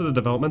 for most of the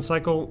development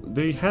cycle,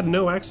 they had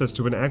no access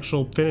to an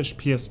actual finished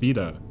PS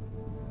Vita.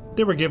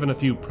 They were given a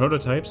few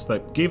prototypes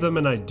that gave them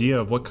an idea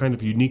of what kind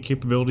of unique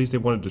capabilities they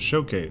wanted to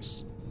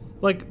showcase,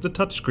 like the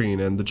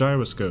touchscreen and the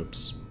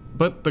gyroscopes.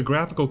 But the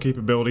graphical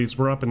capabilities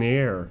were up in the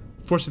air,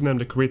 forcing them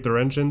to create their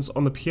engines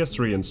on the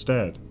PS3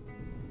 instead.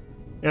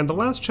 And the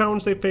last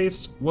challenge they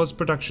faced was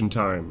production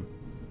time.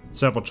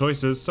 Several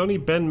choices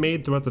Sony Bend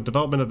made throughout the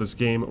development of this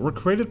game were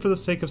created for the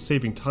sake of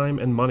saving time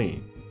and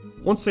money.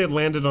 Once they had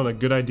landed on a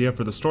good idea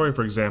for the story,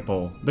 for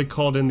example, they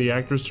called in the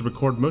actors to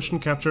record motion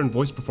capture and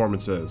voice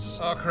performances.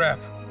 Oh crap.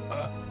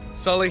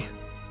 Sully,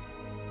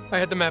 I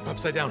had the map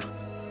upside down.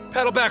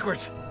 Paddle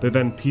backwards! They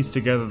then pieced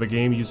together the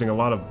game using a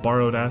lot of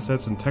borrowed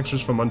assets and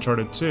textures from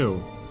Uncharted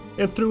 2,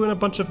 and threw in a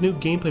bunch of new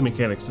gameplay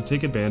mechanics to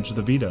take advantage of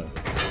the Vita.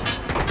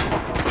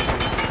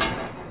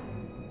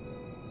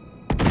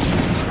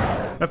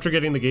 After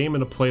getting the game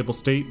in a playable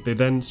state, they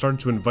then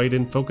started to invite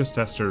in focus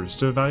testers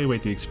to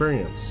evaluate the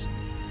experience.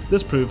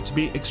 This proved to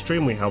be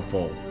extremely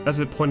helpful, as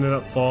it pointed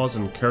out flaws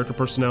in character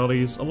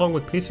personalities along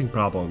with pacing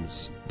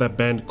problems, that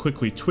Bend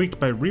quickly tweaked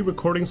by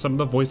re-recording some of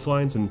the voice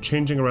lines and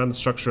changing around the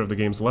structure of the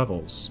game's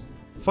levels.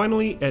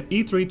 Finally, at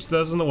E3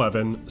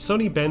 2011,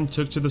 Sony Bend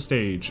took to the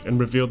stage and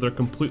revealed their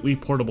completely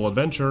portable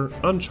adventure,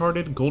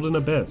 Uncharted Golden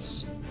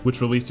Abyss,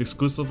 which released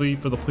exclusively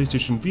for the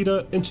PlayStation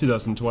Vita in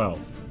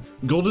 2012.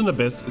 Golden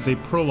Abyss is a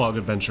prologue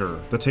adventure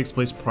that takes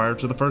place prior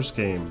to the first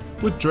game,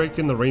 with Drake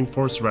in the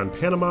rainforest around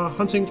Panama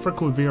hunting for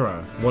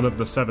Quivira, one of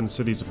the 7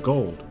 cities of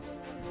gold.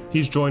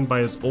 He's joined by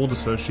his old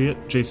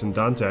associate, Jason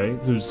Dante,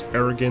 whose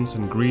arrogance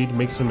and greed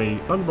makes him an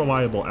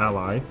unreliable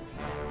ally,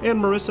 and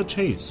Marissa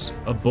Chase,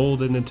 a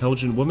bold and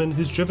intelligent woman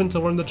who's driven to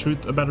learn the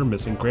truth about her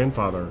missing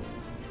grandfather.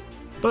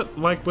 But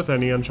like with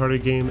any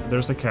Uncharted game,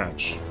 there's a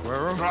catch.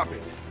 Drop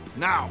it.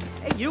 Now!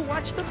 Hey, you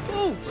watch the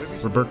boots!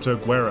 Roberto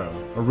Guerra,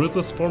 a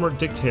ruthless former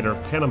dictator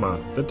of Panama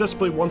that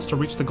desperately wants to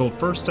reach the gold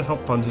first to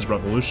help fund his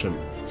revolution.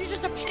 You're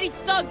just a petty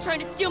thug trying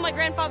to steal my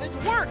grandfather's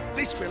work!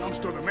 This belongs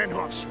to the men who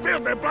have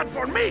spilled their blood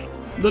for me!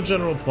 The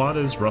general plot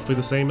is roughly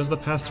the same as the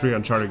past 3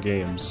 Uncharted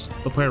games.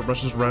 The player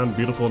rushes around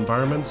beautiful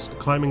environments,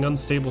 climbing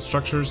unstable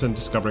structures and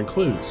discovering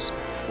clues,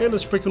 and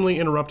is frequently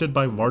interrupted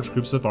by large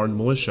groups of armed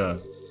militia,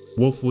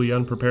 woefully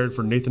unprepared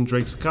for Nathan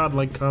Drake's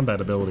godlike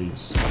combat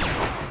abilities.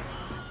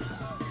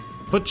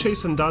 But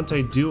Chase and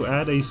Dante do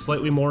add a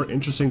slightly more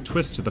interesting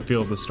twist to the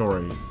feel of the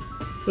story.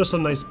 There's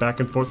some nice back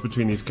and forth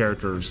between these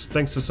characters,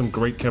 thanks to some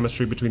great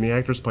chemistry between the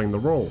actors playing the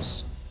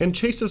roles, and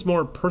Chase's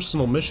more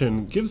personal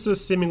mission gives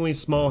this seemingly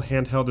small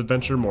handheld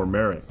adventure more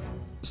merit.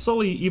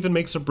 Sully even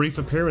makes a brief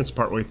appearance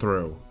partway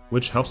through,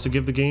 which helps to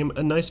give the game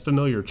a nice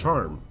familiar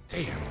charm.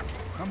 Damn,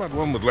 how about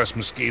one with less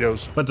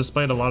mosquitoes? But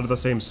despite a lot of the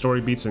same story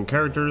beats and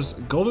characters,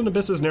 Golden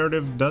Abyss's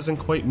narrative doesn't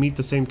quite meet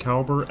the same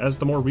caliber as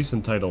the more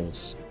recent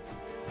titles.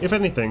 If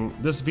anything,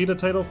 this Vita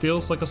title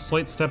feels like a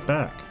slight step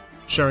back,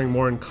 sharing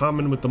more in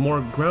common with the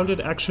more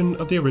grounded action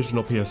of the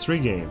original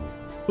PS3 game,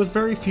 with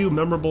very few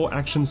memorable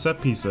action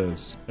set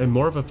pieces, and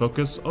more of a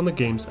focus on the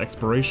game's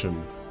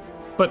exploration.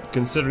 But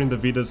considering the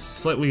Vita's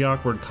slightly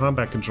awkward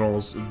combat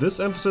controls, this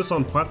emphasis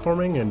on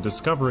platforming and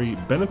discovery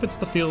benefits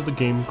the feel of the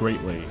game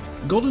greatly.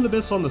 Golden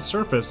Abyss on the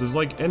surface is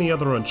like any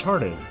other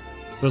Uncharted.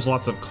 There's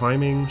lots of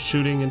climbing,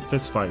 shooting, and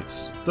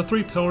fistfights. The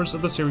 3 pillars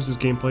of the series'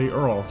 gameplay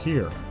are all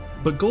here.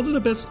 But Golden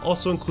Abyss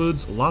also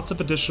includes lots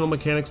of additional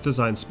mechanics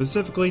designed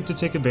specifically to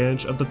take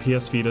advantage of the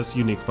PS Vita's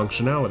unique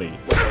functionality.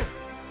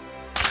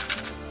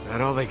 That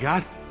all they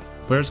got?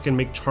 Players can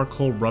make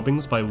charcoal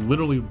rubbings by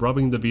literally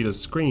rubbing the Vita's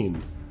screen,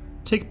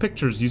 take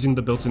pictures using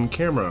the built-in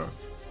camera,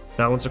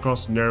 balance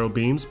across narrow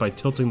beams by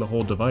tilting the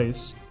whole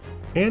device,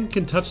 and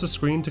can touch the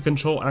screen to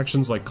control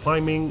actions like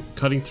climbing,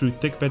 cutting through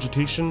thick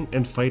vegetation,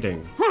 and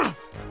fighting.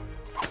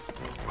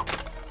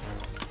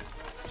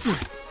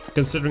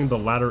 Considering the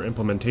latter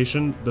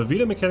implementation, the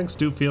Vita mechanics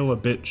do feel a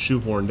bit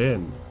shoehorned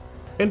in,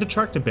 and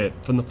detract a bit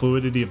from the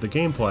fluidity of the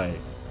gameplay,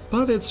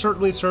 but it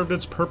certainly served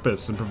its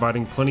purpose in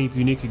providing plenty of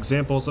unique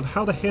examples of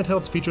how the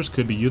handheld's features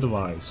could be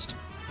utilized.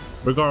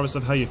 Regardless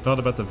of how you felt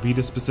about the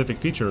Vita-specific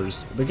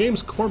features, the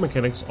game's core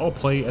mechanics all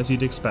play as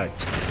you'd expect,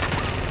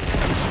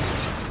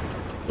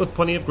 with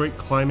plenty of great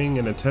climbing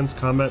and intense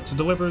combat to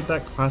deliver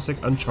that classic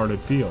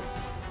Uncharted feel.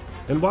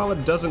 And while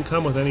it doesn't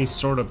come with any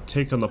sort of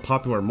take on the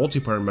popular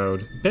multiplayer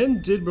mode,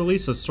 Ben did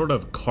release a sort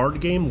of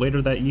card game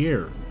later that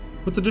year,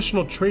 with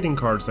additional trading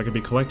cards that could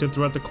be collected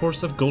throughout the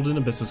course of Golden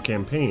Abyss's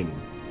campaign.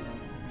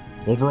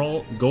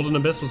 Overall, Golden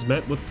Abyss was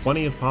met with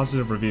plenty of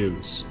positive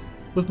reviews,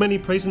 with many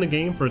praising the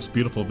game for its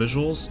beautiful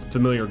visuals,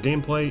 familiar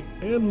gameplay,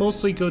 and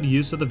mostly good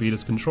use of the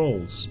Vita's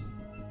controls.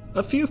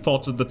 A few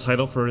faulted the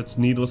title for its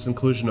needless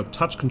inclusion of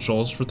touch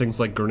controls for things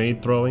like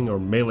grenade throwing or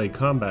melee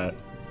combat,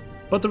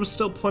 but there was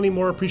still plenty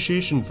more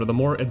appreciation for the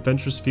more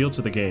adventurous feel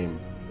to the game,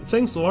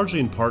 thanks largely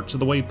in part to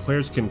the way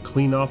players can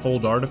clean off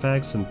old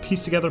artifacts and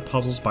piece together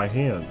puzzles by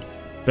hand.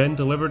 Ben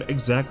delivered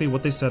exactly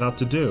what they set out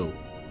to do,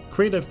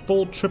 create a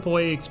full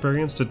AAA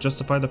experience to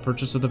justify the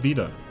purchase of the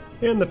Vita,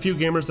 and the few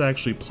gamers that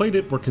actually played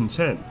it were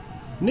content,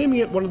 naming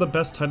it one of the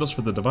best titles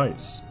for the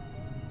device.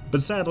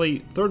 But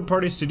sadly,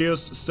 third-party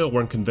studios still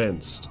weren't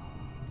convinced.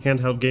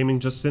 Handheld gaming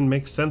just didn't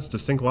make sense to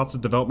sink lots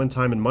of development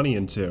time and money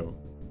into,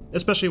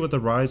 especially with the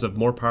rise of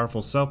more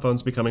powerful cell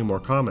phones becoming more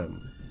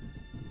common.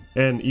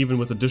 And even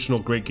with additional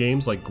great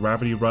games like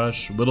Gravity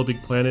Rush, Little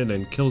Big Planet,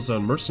 and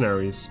Killzone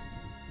Mercenaries,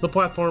 the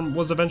platform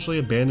was eventually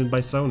abandoned by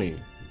Sony.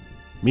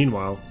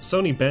 Meanwhile,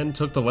 Sony Ben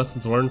took the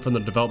lessons learned from the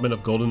development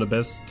of Golden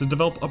Abyss to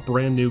develop a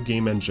brand new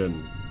game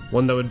engine,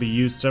 one that would be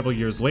used several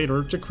years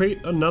later to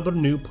create another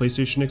new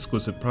PlayStation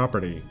exclusive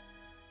property.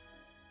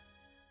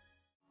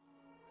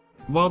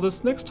 While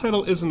this next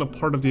title isn't a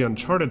part of the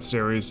Uncharted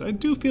series, I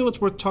do feel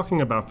it's worth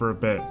talking about for a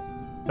bit,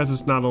 as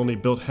it's not only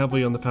built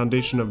heavily on the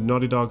foundation of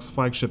Naughty Dog's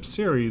flagship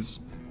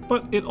series,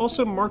 but it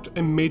also marked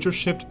a major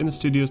shift in the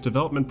studio's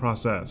development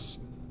process,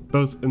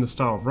 both in the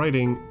style of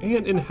writing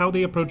and in how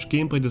they approach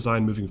gameplay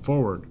design moving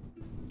forward.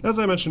 As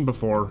I mentioned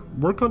before,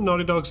 work on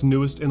Naughty Dog's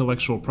newest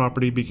intellectual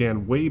property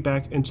began way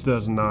back in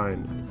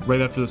 2009,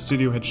 right after the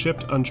studio had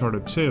shipped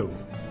Uncharted 2.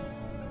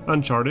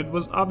 Uncharted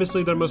was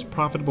obviously their most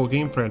profitable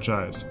game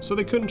franchise, so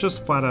they couldn't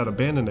just flat out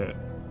abandon it,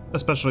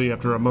 especially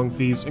after Among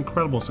Thieves'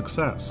 incredible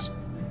success.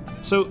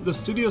 So the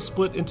studio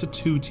split into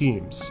 2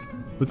 teams,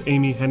 with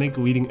Amy Hennig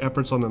leading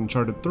efforts on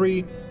Uncharted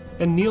 3,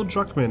 and Neil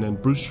Druckmann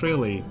and Bruce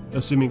Straley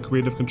assuming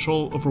creative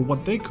control over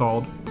what they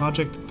called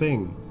Project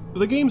Thing.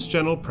 The game's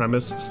general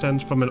premise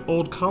stemmed from an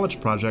old college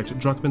project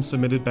Druckmann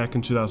submitted back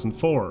in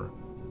 2004,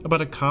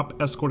 about a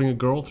cop escorting a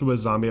girl through a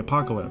zombie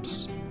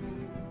apocalypse.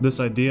 This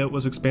idea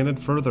was expanded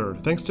further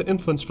thanks to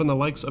influence from the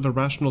likes of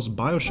Irrational's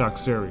BioShock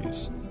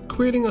series,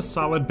 creating a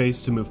solid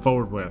base to move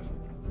forward with.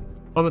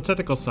 On the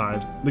technical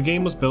side, the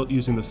game was built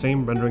using the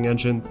same rendering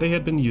engine they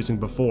had been using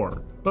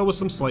before, but with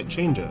some slight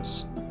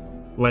changes.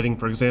 Lighting,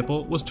 for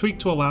example, was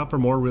tweaked to allow for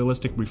more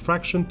realistic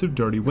refraction through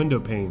dirty window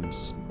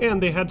panes,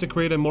 and they had to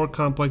create a more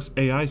complex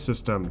AI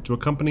system to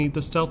accompany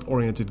the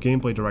stealth-oriented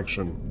gameplay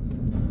direction.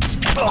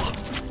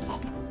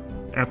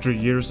 After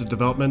years of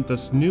development,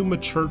 this new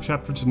mature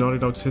chapter to Naughty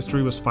Dog's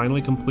history was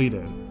finally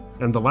completed,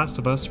 and The Last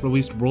of Us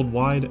released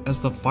worldwide as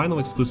the final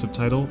exclusive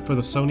title for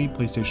the Sony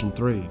PlayStation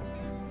 3.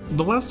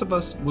 The Last of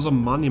Us was a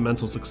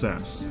monumental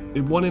success.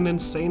 It won an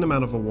insane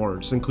amount of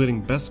awards, including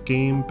Best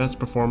Game, Best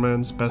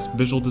Performance, Best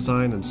Visual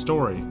Design, and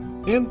Story,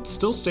 and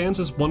still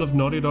stands as one of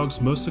Naughty Dog's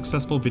most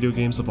successful video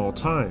games of all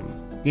time.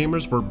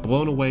 Gamers were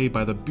blown away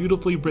by the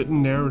beautifully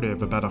written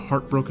narrative about a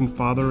heartbroken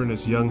father and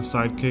his young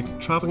sidekick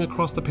traveling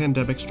across the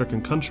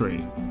pandemic-stricken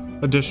country.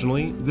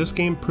 Additionally, this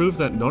game proved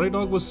that Naughty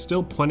Dog was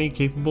still plenty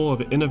capable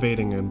of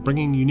innovating and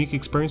bringing unique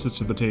experiences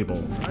to the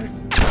table.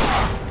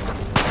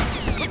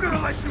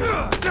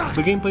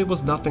 The gameplay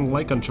was nothing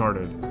like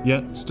Uncharted,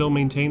 yet still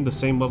maintained the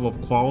same level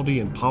of quality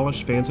and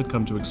polish fans had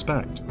come to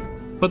expect.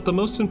 But the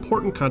most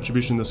important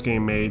contribution this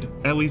game made,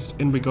 at least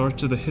in regards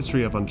to the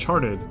history of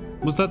Uncharted,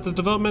 was that the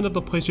development of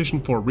the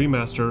PlayStation 4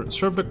 remaster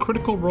served a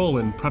critical role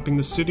in prepping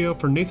the studio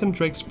for Nathan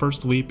Drake's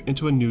first leap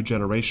into a new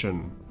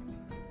generation.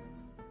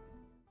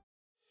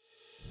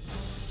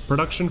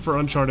 Production for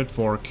Uncharted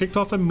 4 kicked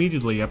off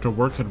immediately after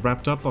work had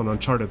wrapped up on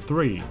Uncharted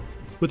 3,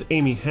 with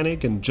Amy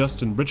Hennig and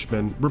Justin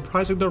Richmond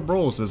reprising their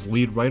roles as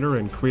lead writer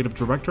and creative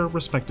director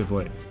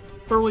respectively.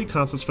 Early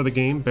concepts for the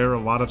game bear a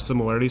lot of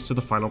similarities to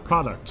the final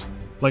product,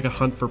 like a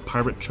hunt for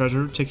pirate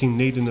treasure taking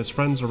Nate and his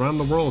friends around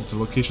the world to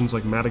locations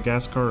like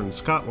Madagascar and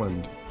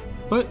Scotland.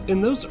 But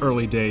in those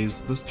early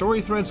days, the story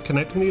threads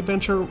connecting the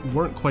adventure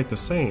weren't quite the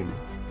same.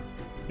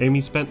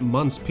 Amy spent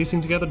months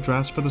piecing together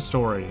drafts for the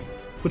story,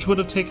 which would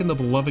have taken the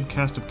beloved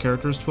cast of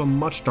characters to a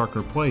much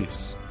darker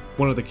place.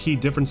 One of the key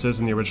differences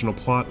in the original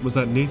plot was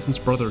that Nathan's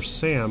brother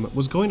Sam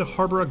was going to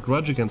harbor a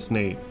grudge against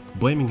Nate,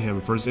 blaming him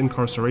for his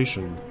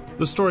incarceration.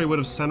 The story would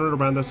have centered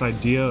around this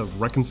idea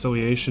of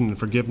reconciliation and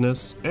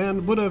forgiveness,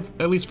 and would have,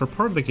 at least for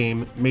part of the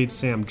game, made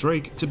Sam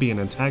Drake to be an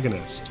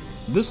antagonist.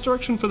 This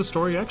direction for the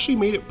story actually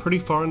made it pretty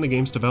far in the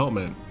game's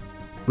development.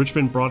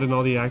 Richmond brought in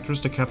all the actors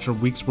to capture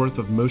weeks' worth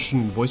of motion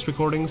and voice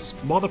recordings,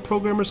 while the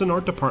programmers and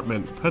art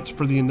department prepped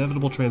for the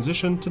inevitable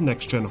transition to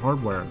next-gen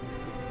hardware.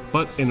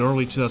 But in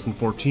early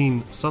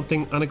 2014,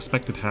 something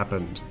unexpected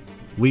happened.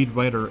 Lead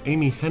writer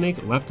Amy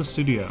Hennig left the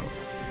studio.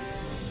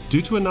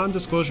 Due to a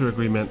non-disclosure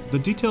agreement, the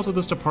details of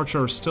this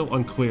departure are still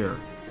unclear,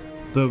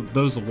 though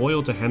those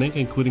loyal to Hennig,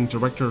 including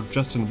director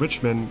Justin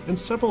Richmond and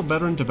several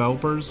veteran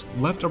developers,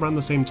 left around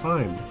the same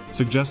time,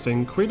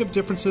 suggesting creative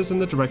differences in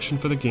the direction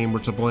for the game were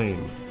to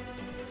blame.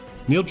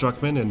 Neil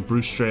Druckmann and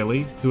Bruce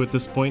Straley, who at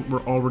this point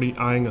were already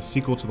eyeing a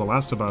sequel to The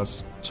Last of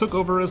Us, took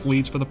over as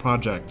leads for the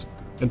project,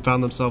 and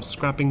found themselves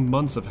scrapping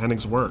months of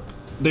Hennig's work.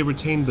 They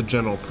retained the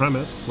general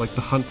premise, like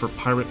the hunt for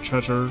pirate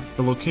treasure,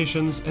 the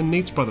locations, and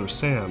Nate's brother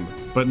Sam,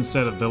 but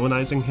instead of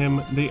villainizing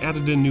him, they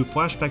added in new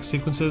flashback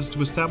sequences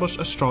to establish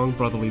a strong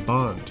brotherly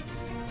bond.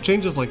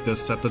 Changes like this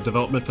set the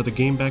development for the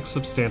game back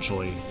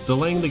substantially,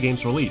 delaying the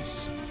game's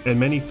release, and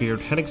many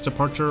feared Hennig's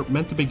departure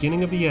meant the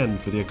beginning of the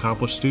end for the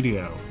accomplished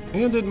studio.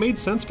 And it made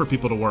sense for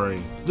people to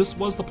worry. This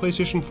was the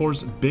PlayStation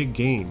 4's big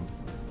game.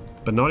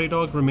 But Naughty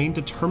Dog remained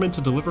determined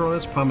to deliver on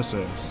its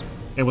promises,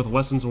 and with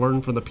lessons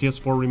learned from the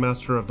PS4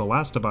 remaster of The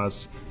Last of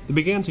Us, they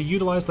began to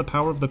utilize the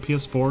power of the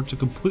PS4 to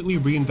completely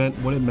reinvent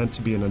what it meant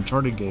to be an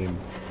Uncharted game.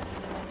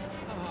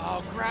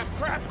 Oh, crap!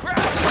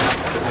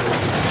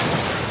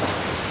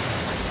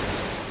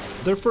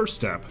 Their first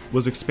step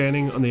was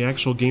expanding on the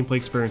actual gameplay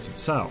experience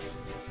itself.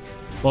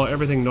 While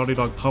everything Naughty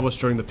Dog published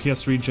during the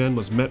PS3 gen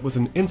was met with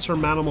an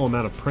insurmountable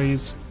amount of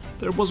praise,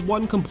 there was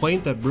one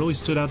complaint that really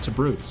stood out to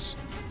Bruce: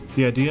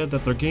 the idea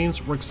that their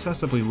games were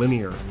excessively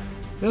linear.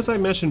 As I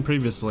mentioned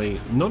previously,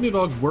 Naughty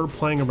Dog were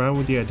playing around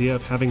with the idea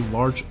of having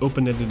large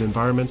open-ended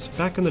environments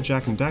back in the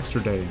Jak and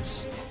Daxter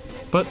days,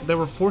 but they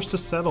were forced to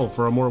settle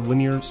for a more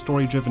linear,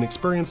 story-driven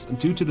experience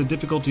due to the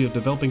difficulty of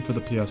developing for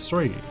the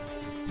PS3.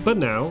 But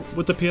now,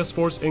 with the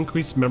PS4's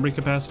increased memory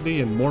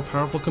capacity and more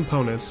powerful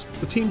components,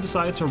 the team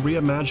decided to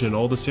reimagine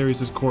all the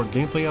series' core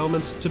gameplay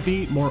elements to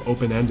be more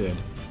open-ended.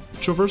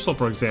 Traversal,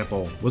 for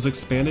example, was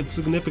expanded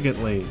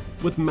significantly,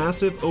 with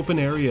massive open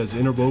areas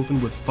interwoven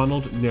with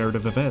funneled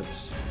narrative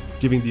events,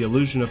 giving the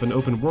illusion of an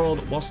open world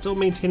while still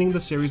maintaining the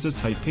series'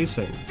 tight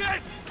pacing.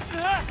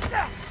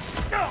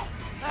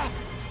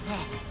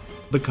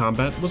 The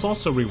combat was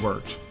also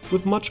reworked,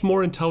 with much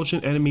more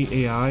intelligent enemy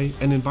AI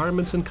and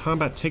environments and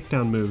combat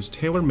takedown moves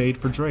tailor-made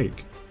for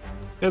Drake.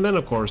 And then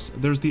of course,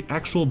 there's the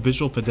actual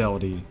visual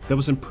fidelity that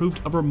was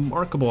improved a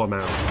remarkable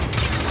amount.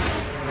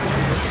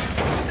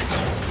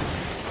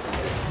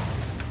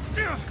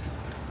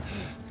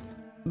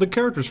 The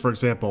characters, for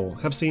example,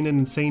 have seen an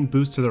insane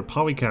boost to their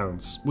poly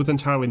counts, with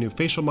entirely new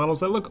facial models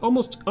that look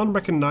almost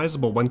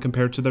unrecognizable when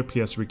compared to their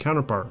PS3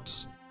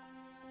 counterparts.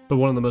 But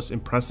one of the most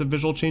impressive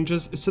visual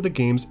changes is to the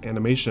game's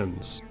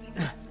animations.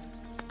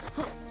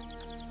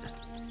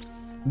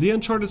 The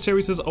Uncharted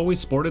series has always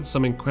sported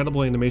some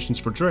incredible animations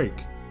for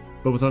Drake,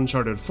 but with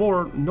Uncharted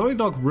 4, Naughty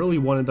Dog really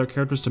wanted their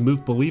characters to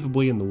move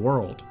believably in the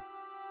world.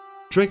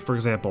 Drake, for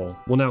example,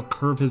 will now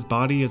curve his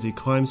body as he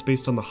climbs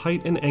based on the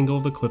height and angle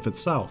of the cliff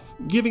itself,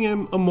 giving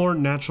him a more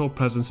natural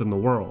presence in the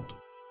world.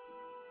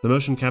 The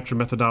motion capture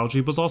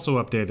methodology was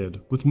also updated,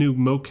 with new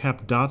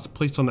mocap dots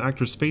placed on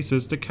actors'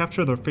 faces to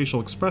capture their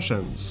facial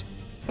expressions,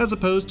 as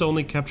opposed to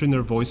only capturing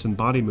their voice and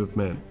body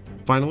movement.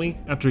 Finally,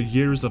 after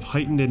years of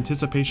heightened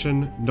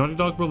anticipation, Naughty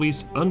Dog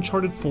released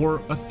Uncharted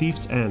 4: A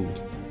Thief's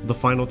End, the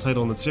final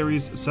title in the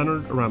series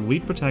centered around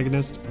lead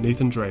protagonist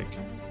Nathan Drake.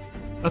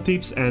 A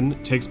Thief's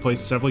End takes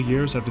place several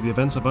years after the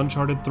events of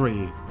Uncharted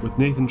 3, with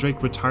Nathan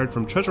Drake retired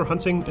from treasure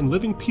hunting and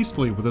living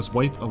peacefully with his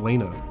wife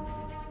Elena.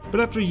 But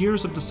after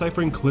years of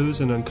deciphering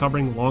clues and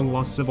uncovering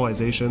long-lost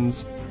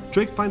civilizations,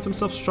 Drake finds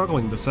himself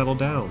struggling to settle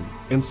down,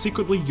 and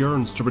secretly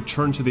yearns to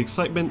return to the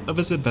excitement of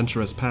his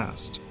adventurous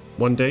past.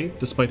 One day,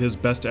 despite his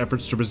best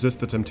efforts to resist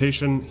the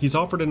temptation, he's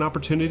offered an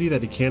opportunity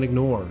that he can't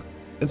ignore,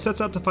 and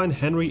sets out to find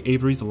Henry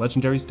Avery's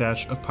legendary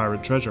stash of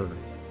pirate treasure.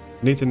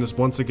 Nathan is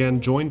once again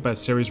joined by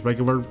series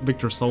regular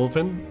Victor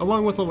Sullivan,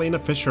 along with Elena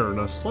Fisher in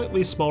a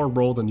slightly smaller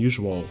role than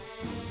usual.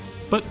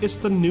 But it's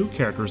the new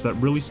characters that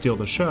really steal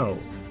the show.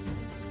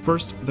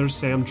 First, there's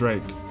Sam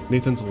Drake,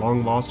 Nathan's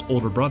long-lost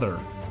older brother.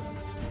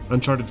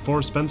 Uncharted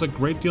 4 spends a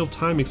great deal of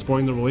time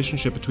exploring the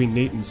relationship between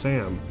Nate and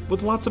Sam,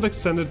 with lots of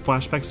extended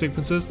flashback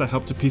sequences that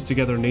help to piece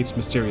together Nate's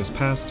mysterious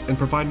past and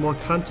provide more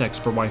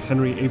context for why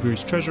Henry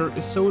Avery's treasure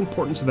is so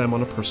important to them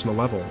on a personal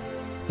level.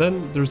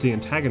 Then there's the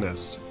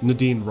antagonist,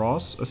 Nadine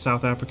Ross, a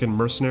South African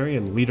mercenary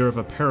and leader of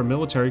a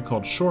paramilitary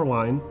called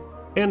Shoreline,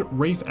 and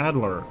Rafe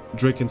Adler,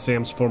 Drake and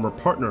Sam's former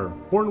partner,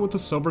 born with a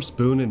silver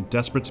spoon and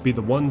desperate to be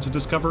the one to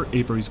discover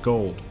Avery's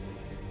gold.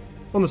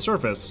 On the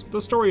surface,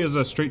 the story is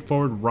a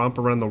straightforward romp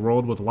around the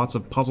world with lots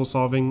of puzzle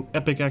solving,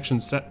 epic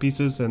action set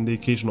pieces, and the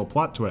occasional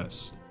plot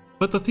twists.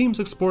 But the themes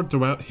explored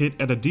throughout hit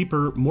at a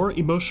deeper, more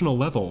emotional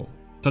level,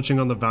 touching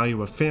on the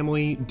value of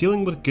family,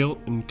 dealing with guilt,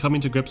 and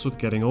coming to grips with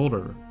getting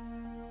older.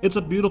 It's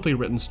a beautifully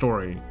written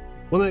story,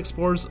 one that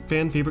explores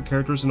fan-favorite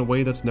characters in a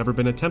way that's never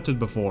been attempted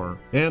before,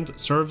 and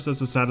serves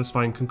as a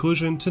satisfying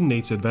conclusion to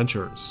Nate's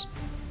adventures.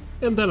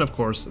 And then of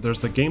course,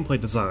 there's the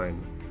gameplay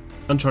design.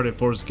 Uncharted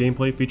 4's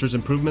gameplay features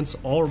improvements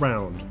all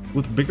around,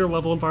 with bigger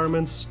level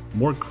environments,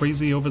 more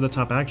crazy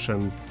over-the-top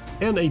action,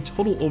 and a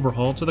total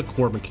overhaul to the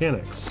core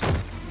mechanics.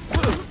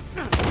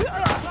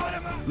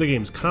 The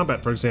game's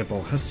combat, for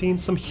example, has seen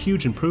some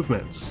huge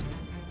improvements.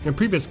 In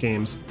previous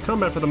games,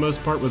 combat for the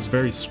most part was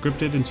very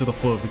scripted into the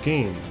flow of the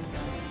game.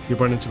 You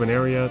run into an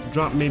area,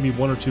 drop maybe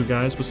one or two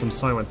guys with some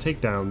silent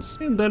takedowns,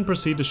 and then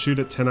proceed to shoot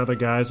at 10 other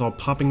guys all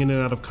popping in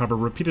and out of cover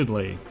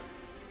repeatedly.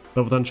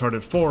 But with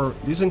Uncharted 4,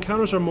 these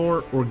encounters are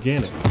more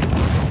organic.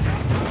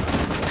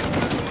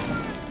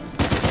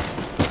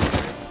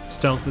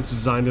 Stealth is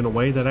designed in a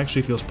way that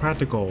actually feels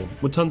practical,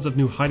 with tons of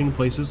new hiding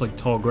places like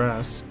tall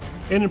grass,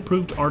 and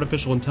improved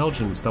artificial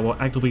intelligence that will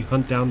actively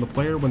hunt down the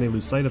player when they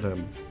lose sight of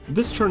him.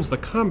 This turns the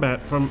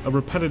combat from a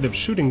repetitive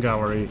shooting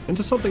gallery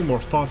into something more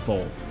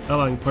thoughtful,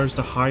 allowing players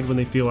to hide when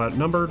they feel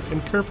outnumbered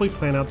and carefully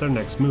plan out their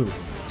next move.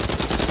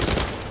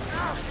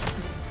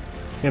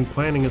 And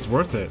planning is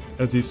worth it,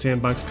 as these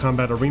sandbox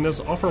combat arenas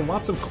offer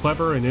lots of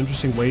clever and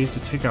interesting ways to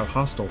take out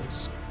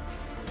hostiles.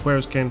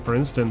 Players can, for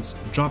instance,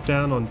 drop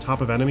down on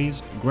top of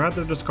enemies, grab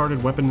their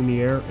discarded weapon in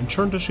the air, and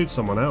turn to shoot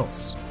someone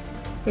else.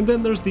 And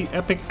then there's the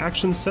epic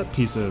action set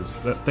pieces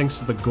that, thanks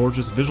to the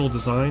gorgeous visual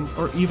design,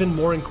 are even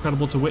more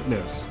incredible to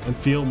witness and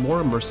feel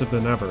more immersive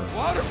than ever.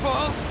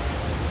 Waterfall!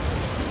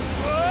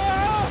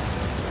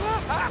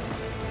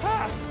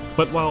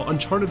 But while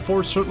Uncharted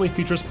 4 certainly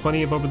features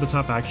plenty of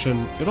over-the-top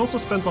action, it also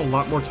spends a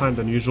lot more time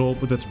than usual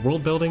with its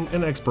world building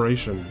and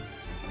exploration.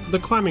 The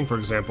climbing, for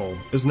example,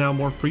 is now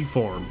more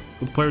freeform,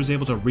 with players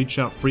able to reach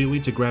out freely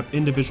to grab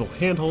individual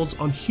handholds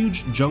on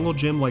huge jungle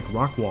gym-like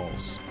rock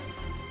walls.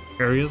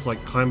 Areas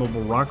like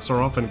climbable rocks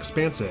are often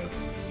expansive,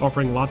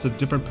 offering lots of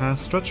different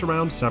paths stretched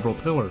around several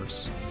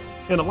pillars.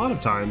 And a lot of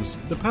times,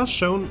 the paths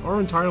shown are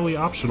entirely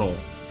optional.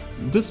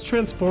 This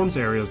transforms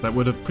areas that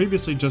would have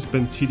previously just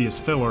been tedious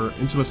filler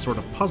into a sort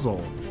of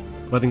puzzle,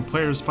 letting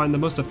players find the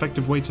most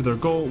effective way to their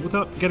goal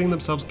without getting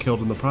themselves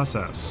killed in the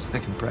process. I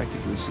can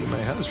practically see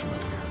my house from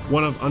up here.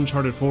 One of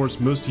Uncharted 4's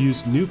most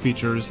used new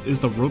features is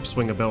the rope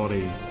swing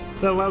ability,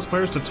 that allows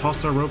players to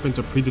toss their rope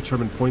into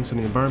predetermined points in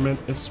the environment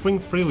and swing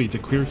freely to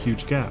clear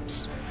huge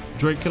gaps.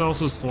 Drake can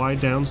also slide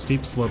down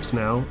steep slopes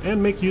now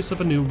and make use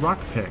of a new rock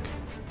pick,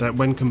 that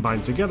when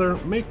combined together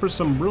make for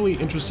some really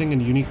interesting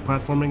and unique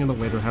platforming in the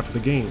later half of the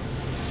game.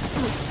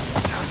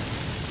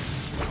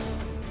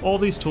 All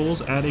these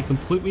tools add a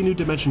completely new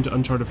dimension to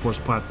Uncharted 4's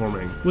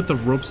platforming, with the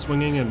rope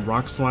swinging and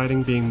rock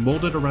sliding being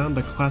molded around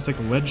the classic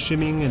ledge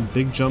shimmying and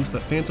big jumps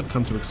that fans have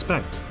come to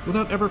expect,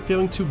 without ever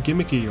feeling too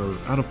gimmicky or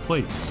out of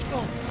place.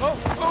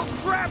 Oh,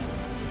 crap!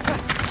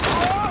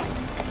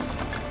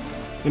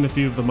 In a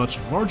few of the much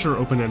larger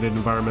open-ended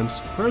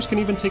environments, players can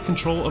even take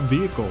control of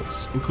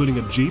vehicles, including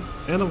a jeep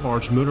and a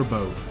large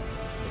motorboat.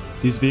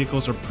 These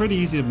vehicles are pretty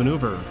easy to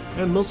maneuver,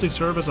 and mostly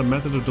serve as a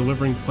method of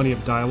delivering plenty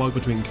of dialogue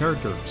between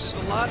characters.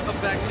 There's a lot of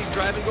backseat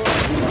driving going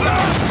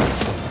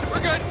on. We're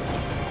good.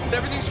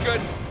 Everything's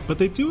good. But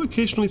they do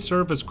occasionally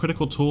serve as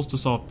critical tools to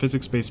solve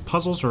physics-based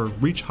puzzles or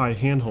reach high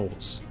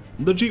handholds.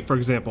 The Jeep, for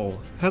example,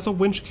 has a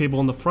winch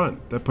cable in the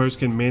front that players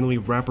can manually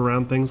wrap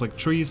around things like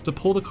trees to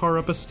pull the car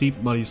up a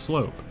steep, muddy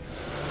slope.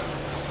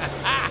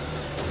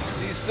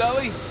 See,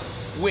 Sully?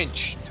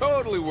 Winch.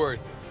 Totally worth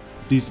it.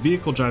 These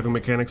vehicle driving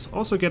mechanics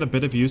also get a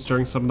bit of use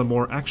during some of the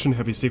more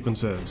action-heavy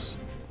sequences,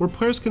 where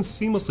players can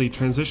seamlessly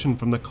transition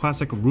from the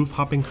classic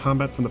roof-hopping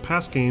combat from the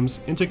past games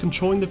into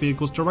controlling the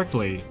vehicles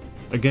directly,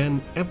 again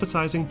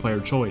emphasizing player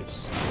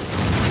choice.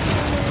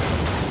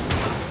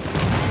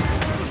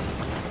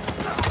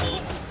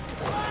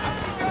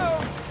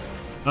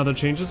 Other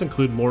changes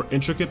include more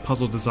intricate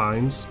puzzle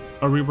designs,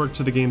 a rework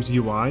to the game's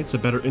UI to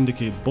better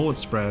indicate bullet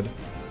spread,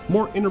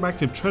 more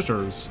interactive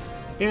treasures,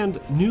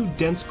 and new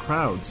dense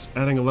crowds,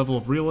 adding a level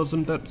of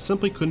realism that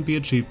simply couldn't be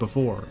achieved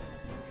before.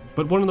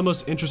 But one of the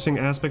most interesting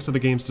aspects of the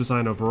game's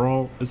design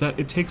overall is that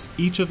it takes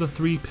each of the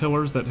three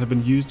pillars that have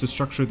been used to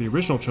structure the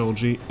original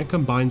trilogy and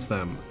combines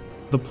them.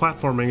 The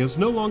platforming is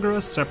no longer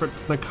as separate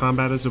from the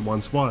combat as it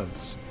once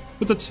was,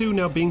 with the two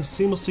now being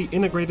seamlessly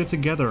integrated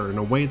together in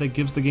a way that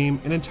gives the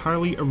game an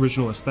entirely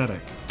original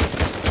aesthetic.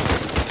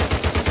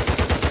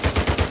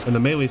 And the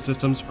melee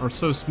systems are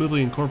so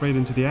smoothly incorporated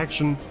into the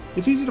action,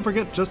 it's easy to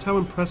forget just how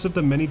impressive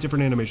the many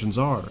different animations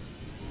are.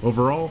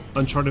 Overall,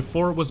 Uncharted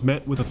 4 was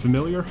met with a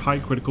familiar high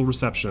critical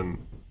reception.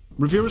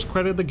 Reviewers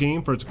credited the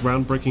game for its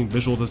groundbreaking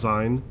visual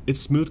design, its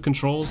smooth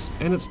controls,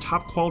 and its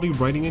top quality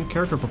writing and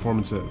character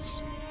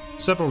performances.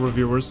 Several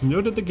reviewers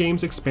noted the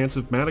game's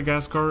expansive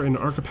Madagascar and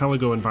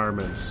archipelago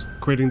environments,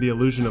 creating the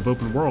illusion of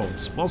open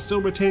worlds, while still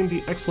retaining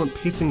the excellent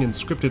pacing and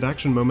scripted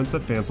action moments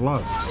that fans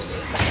love.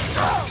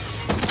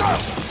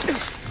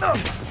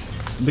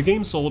 The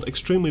game sold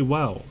extremely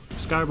well,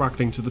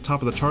 skyrocketing to the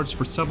top of the charts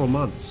for several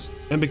months,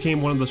 and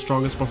became one of the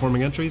strongest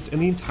performing entries in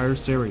the entire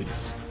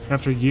series.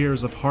 After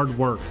years of hard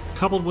work,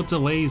 coupled with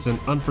delays and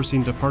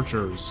unforeseen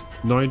departures,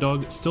 Naughty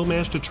Dog still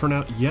managed to turn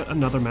out yet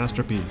another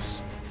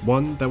masterpiece.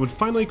 One that would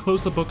finally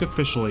close the book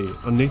officially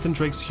on Nathan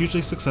Drake's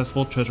hugely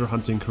successful treasure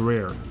hunting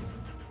career.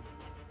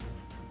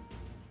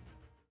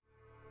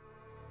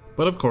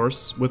 But of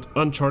course, with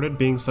Uncharted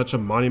being such a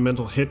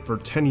monumental hit for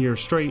 10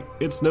 years straight,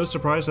 it's no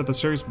surprise that the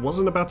series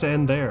wasn't about to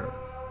end there.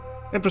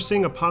 After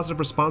seeing a positive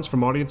response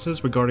from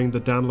audiences regarding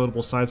the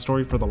downloadable side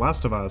story for The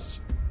Last of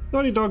Us,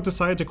 Naughty Dog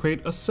decided to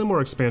create a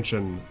similar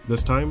expansion,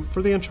 this time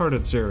for the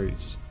Uncharted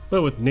series.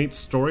 But with Nate's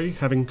story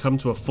having come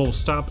to a full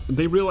stop,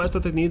 they realized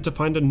that they needed to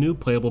find a new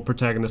playable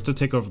protagonist to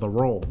take over the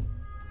role.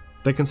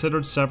 They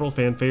considered several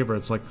fan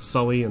favorites like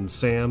Sully and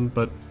Sam,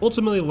 but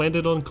ultimately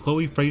landed on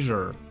Chloe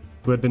Frazer,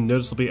 who had been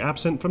noticeably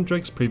absent from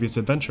Drake's previous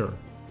adventure.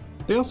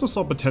 They also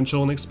saw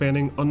potential in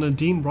expanding on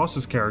Nadine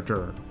Ross's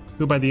character,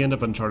 who by the end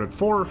of Uncharted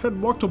 4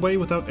 had walked away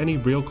without any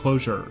real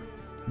closure.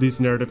 These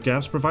narrative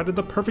gaps provided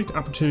the perfect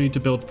opportunity to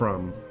build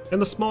from,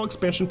 and the small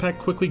expansion pack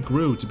quickly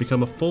grew to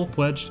become a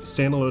full-fledged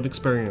standalone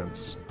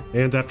experience.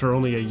 And after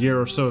only a year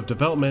or so of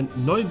development,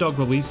 Naughty Dog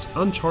released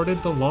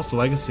Uncharted: The Lost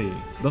Legacy,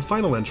 the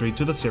final entry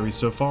to the series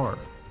so far.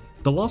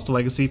 The Lost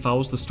Legacy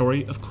follows the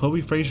story of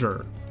Chloe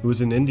Frazer, who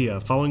is in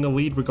India following a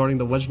lead regarding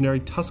the legendary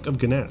Tusk of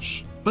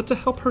Ganesh. But to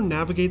help her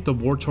navigate the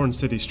war-torn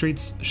city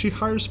streets, she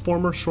hires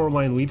former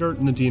Shoreline leader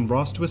Nadine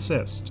Ross to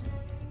assist.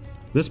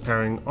 This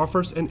pairing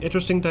offers an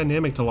interesting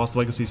dynamic to Lost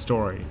Legacy's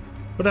story,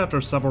 but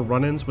after several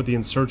run-ins with the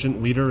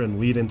insurgent leader and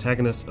lead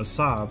antagonist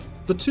Asav,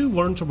 the two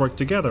learn to work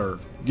together,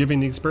 giving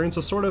the experience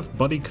a sort of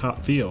buddy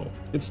cop feel.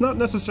 It's not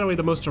necessarily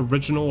the most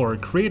original or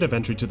creative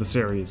entry to the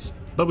series,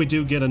 but we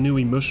do get a new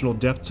emotional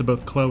depth to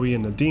both Chloe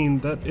and Nadine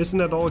that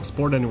isn't at all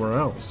explored anywhere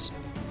else,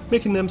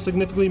 making them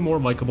significantly more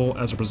likable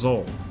as a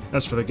result.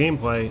 As for the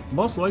gameplay,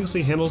 Lost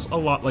Legacy handles a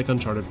lot like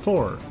Uncharted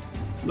 4,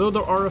 though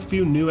there are a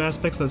few new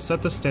aspects that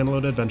set the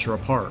standalone adventure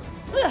apart.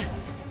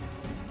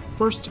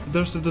 First,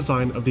 there's the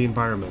design of the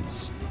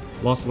environments.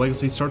 Lost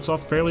Legacy starts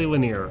off fairly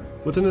linear,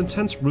 with an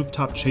intense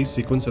rooftop chase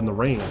sequence in the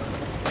rain.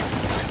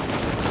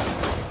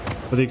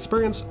 But the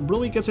experience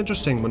really gets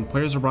interesting when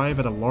players arrive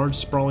at a large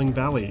sprawling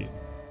valley,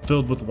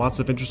 filled with lots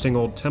of interesting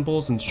old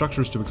temples and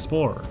structures to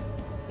explore.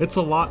 It's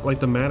a lot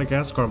like the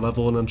Madagascar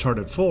level in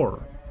Uncharted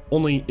 4,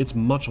 only it's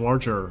much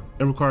larger,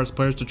 and requires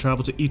players to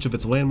travel to each of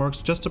its landmarks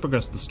just to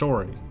progress the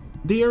story.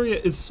 The area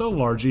is so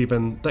large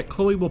even, that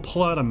Chloe will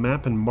pull out a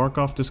map and mark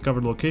off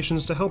discovered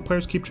locations to help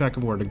players keep track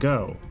of where to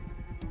go.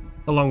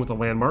 Along with the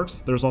landmarks,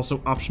 there's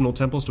also optional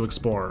temples to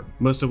explore,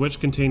 most of which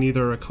contain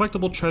either a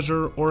collectible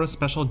treasure or a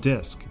special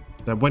disc,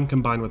 that when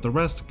combined with the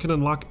rest can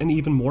unlock an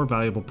even more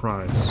valuable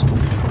prize.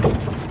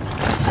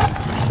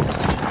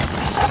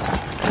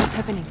 What's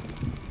happening?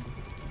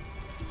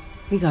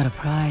 We got a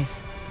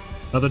prize.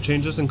 Other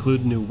changes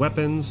include new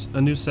weapons,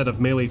 a new set of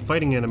melee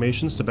fighting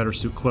animations to better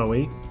suit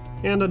Chloe,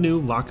 and a new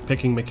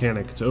lock-picking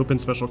mechanic to open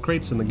special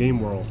crates in the game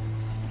world.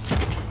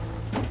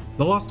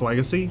 The Lost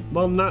Legacy,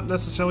 while not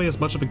necessarily as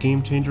much of a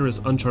game changer as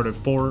Uncharted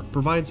 4,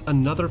 provides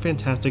another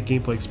fantastic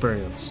gameplay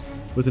experience,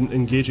 with an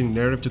engaging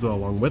narrative to go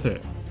along with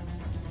it.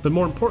 But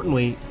more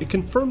importantly, it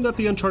confirmed that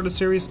the Uncharted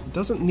series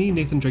doesn't need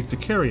Nathan Drake to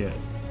carry it.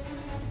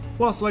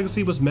 Lost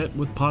Legacy was met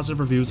with positive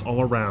reviews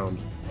all around,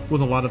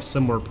 with a lot of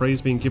similar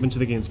praise being given to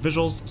the game's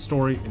visuals,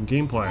 story, and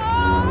gameplay.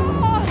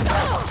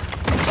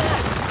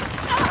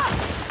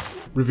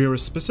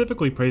 Reviewers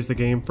specifically praised the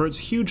game for its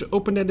huge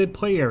open-ended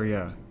play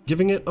area,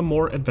 giving it a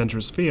more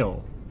adventurous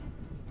feel.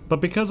 But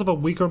because of a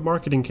weaker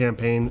marketing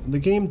campaign, the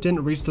game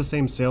didn't reach the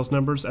same sales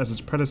numbers as its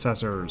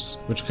predecessors,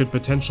 which could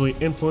potentially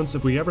influence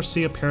if we ever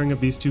see a pairing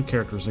of these two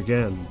characters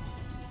again.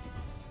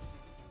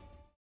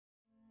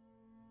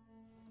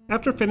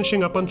 After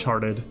finishing up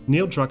Uncharted,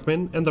 Neil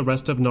Druckmann and the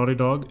rest of Naughty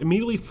Dog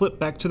immediately flipped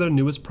back to their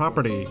newest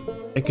property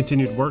and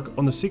continued work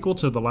on the sequel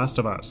to The Last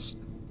of Us.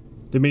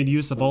 They made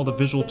use of all the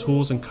visual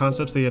tools and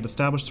concepts they had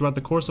established throughout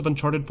the course of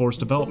Uncharted 4's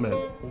development,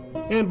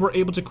 and were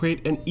able to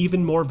create an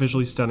even more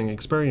visually stunning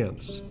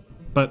experience.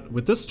 But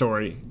with this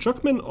story,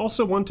 Druckmann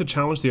also wanted to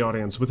challenge the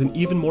audience with an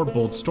even more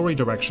bold story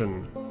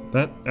direction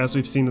that, as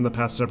we've seen in the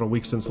past several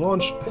weeks since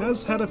launch,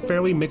 has had a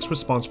fairly mixed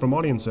response from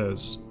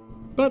audiences.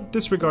 But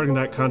disregarding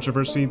that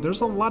controversy,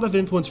 there's a lot of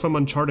influence from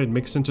Uncharted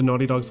mixed into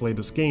Naughty Dog's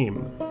latest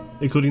game,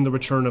 including the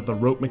return of the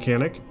rope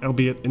mechanic,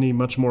 albeit in a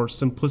much more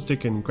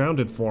simplistic and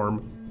grounded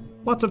form,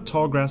 lots of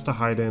tall grass to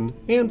hide in,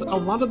 and a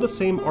lot of the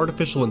same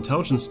artificial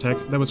intelligence tech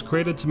that was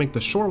created to make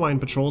the shoreline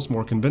patrols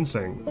more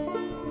convincing.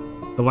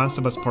 The Last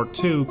of Us Part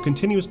 2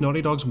 continues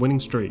Naughty Dog's winning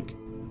streak,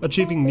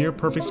 achieving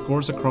near-perfect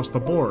scores across the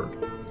board,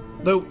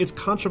 though its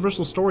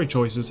controversial story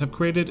choices have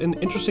created an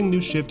interesting new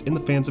shift in the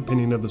fans'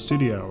 opinion of the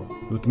studio,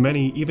 with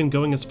many even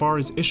going as far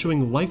as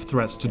issuing life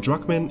threats to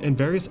Druckmann and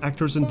various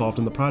actors involved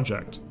in the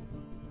project.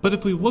 But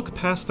if we look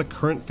past the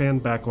current fan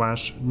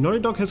backlash, Naughty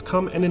Dog has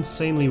come an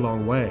insanely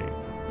long way.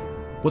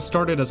 What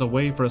started as a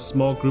way for a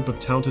small group of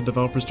talented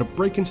developers to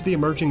break into the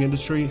emerging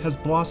industry has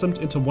blossomed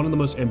into one of the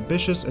most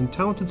ambitious and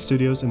talented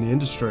studios in the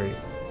industry.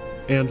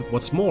 And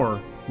what's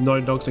more,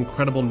 Naughty Dog's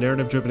incredible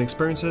narrative-driven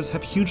experiences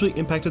have hugely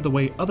impacted the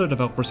way other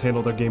developers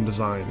handle their game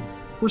design.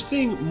 We're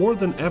seeing more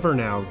than ever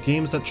now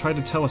games that try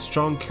to tell a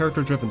strong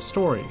character-driven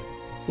story,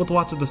 with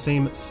lots of the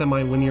same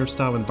semi-linear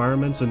style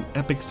environments and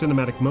epic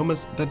cinematic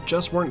moments that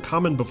just weren't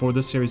common before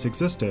this series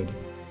existed.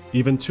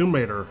 Even Tomb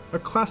Raider, a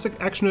classic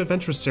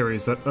action-adventure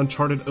series that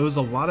Uncharted owes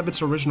a lot of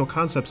its original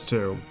concepts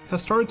to,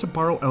 has started to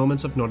borrow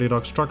elements of Naughty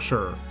Dog's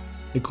structure,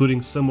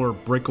 including similar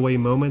breakaway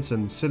moments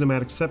and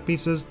cinematic set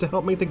pieces to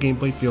help make the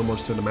gameplay feel more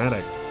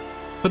cinematic.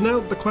 But now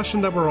the question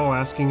that we're all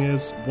asking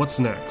is, what's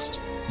next?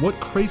 What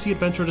crazy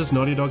adventure does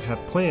Naughty Dog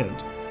have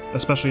planned,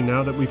 especially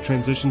now that we've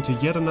transitioned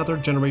to yet another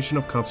generation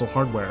of console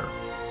hardware?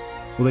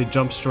 Will they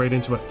jump straight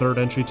into a third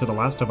entry to The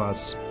Last of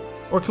Us?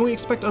 Or can we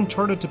expect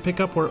Uncharted to pick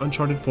up where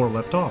Uncharted 4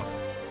 left off?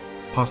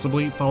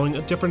 Possibly following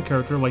a different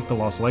character like the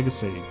Lost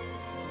Legacy.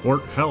 Or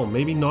hell,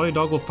 maybe Naughty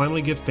Dog will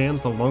finally give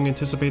fans the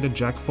long-anticipated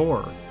Jak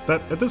 4,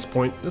 that at this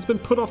point has been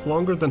put off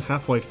longer than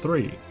Half-Life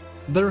 3.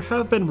 There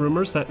have been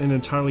rumors that an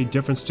entirely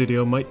different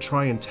studio might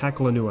try and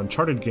tackle a new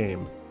Uncharted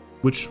game,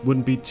 which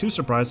wouldn't be too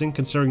surprising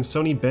considering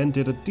Sony Ben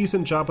did a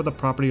decent job with the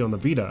property on the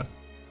Vita.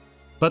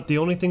 But the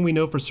only thing we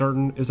know for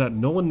certain is that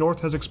Nolan North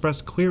has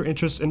expressed clear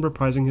interest in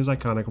reprising his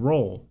iconic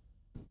role,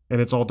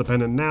 and it's all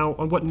dependent now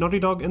on what Naughty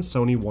Dog and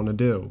Sony want to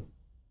do.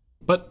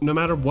 But no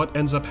matter what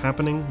ends up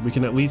happening, we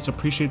can at least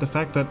appreciate the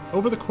fact that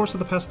over the course of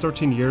the past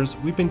 13 years,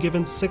 we've been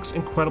given 6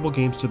 incredible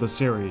games to the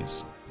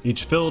series,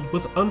 each filled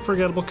with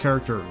unforgettable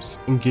characters,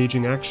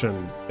 engaging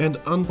action, and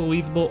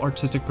unbelievable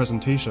artistic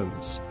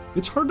presentations.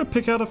 It's hard to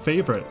pick out a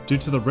favorite due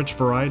to the rich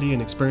variety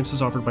and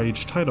experiences offered by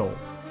each title,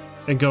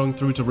 and going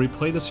through to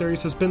replay the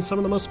series has been some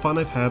of the most fun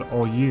I've had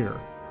all year.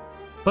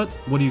 But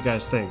what do you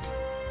guys think?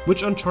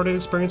 Which Uncharted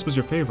experience was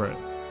your favorite?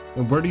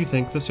 And where do you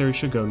think the series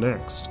should go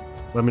next?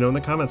 Let me know in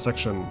the comments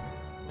section.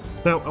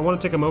 Now, I want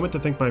to take a moment to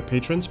thank my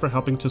patrons for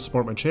helping to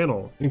support my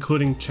channel,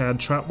 including Chad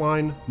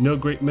Troutwine, No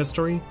Great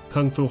Mystery,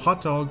 Kung Fu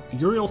Hot Dog,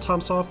 Uriel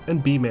Tomsoff,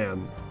 and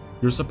B-Man.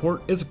 Your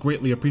support is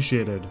greatly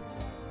appreciated.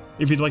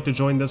 If you'd like to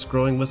join this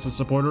growing list of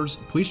supporters,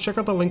 please check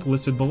out the link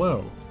listed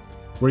below,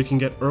 where you can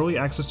get early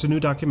access to new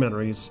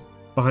documentaries,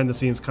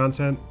 behind-the-scenes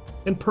content,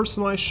 and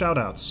personalized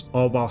shoutouts,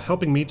 all while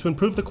helping me to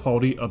improve the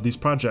quality of these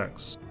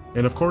projects.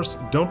 And of course,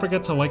 don't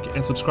forget to like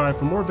and subscribe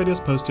for more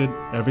videos posted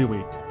every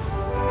week.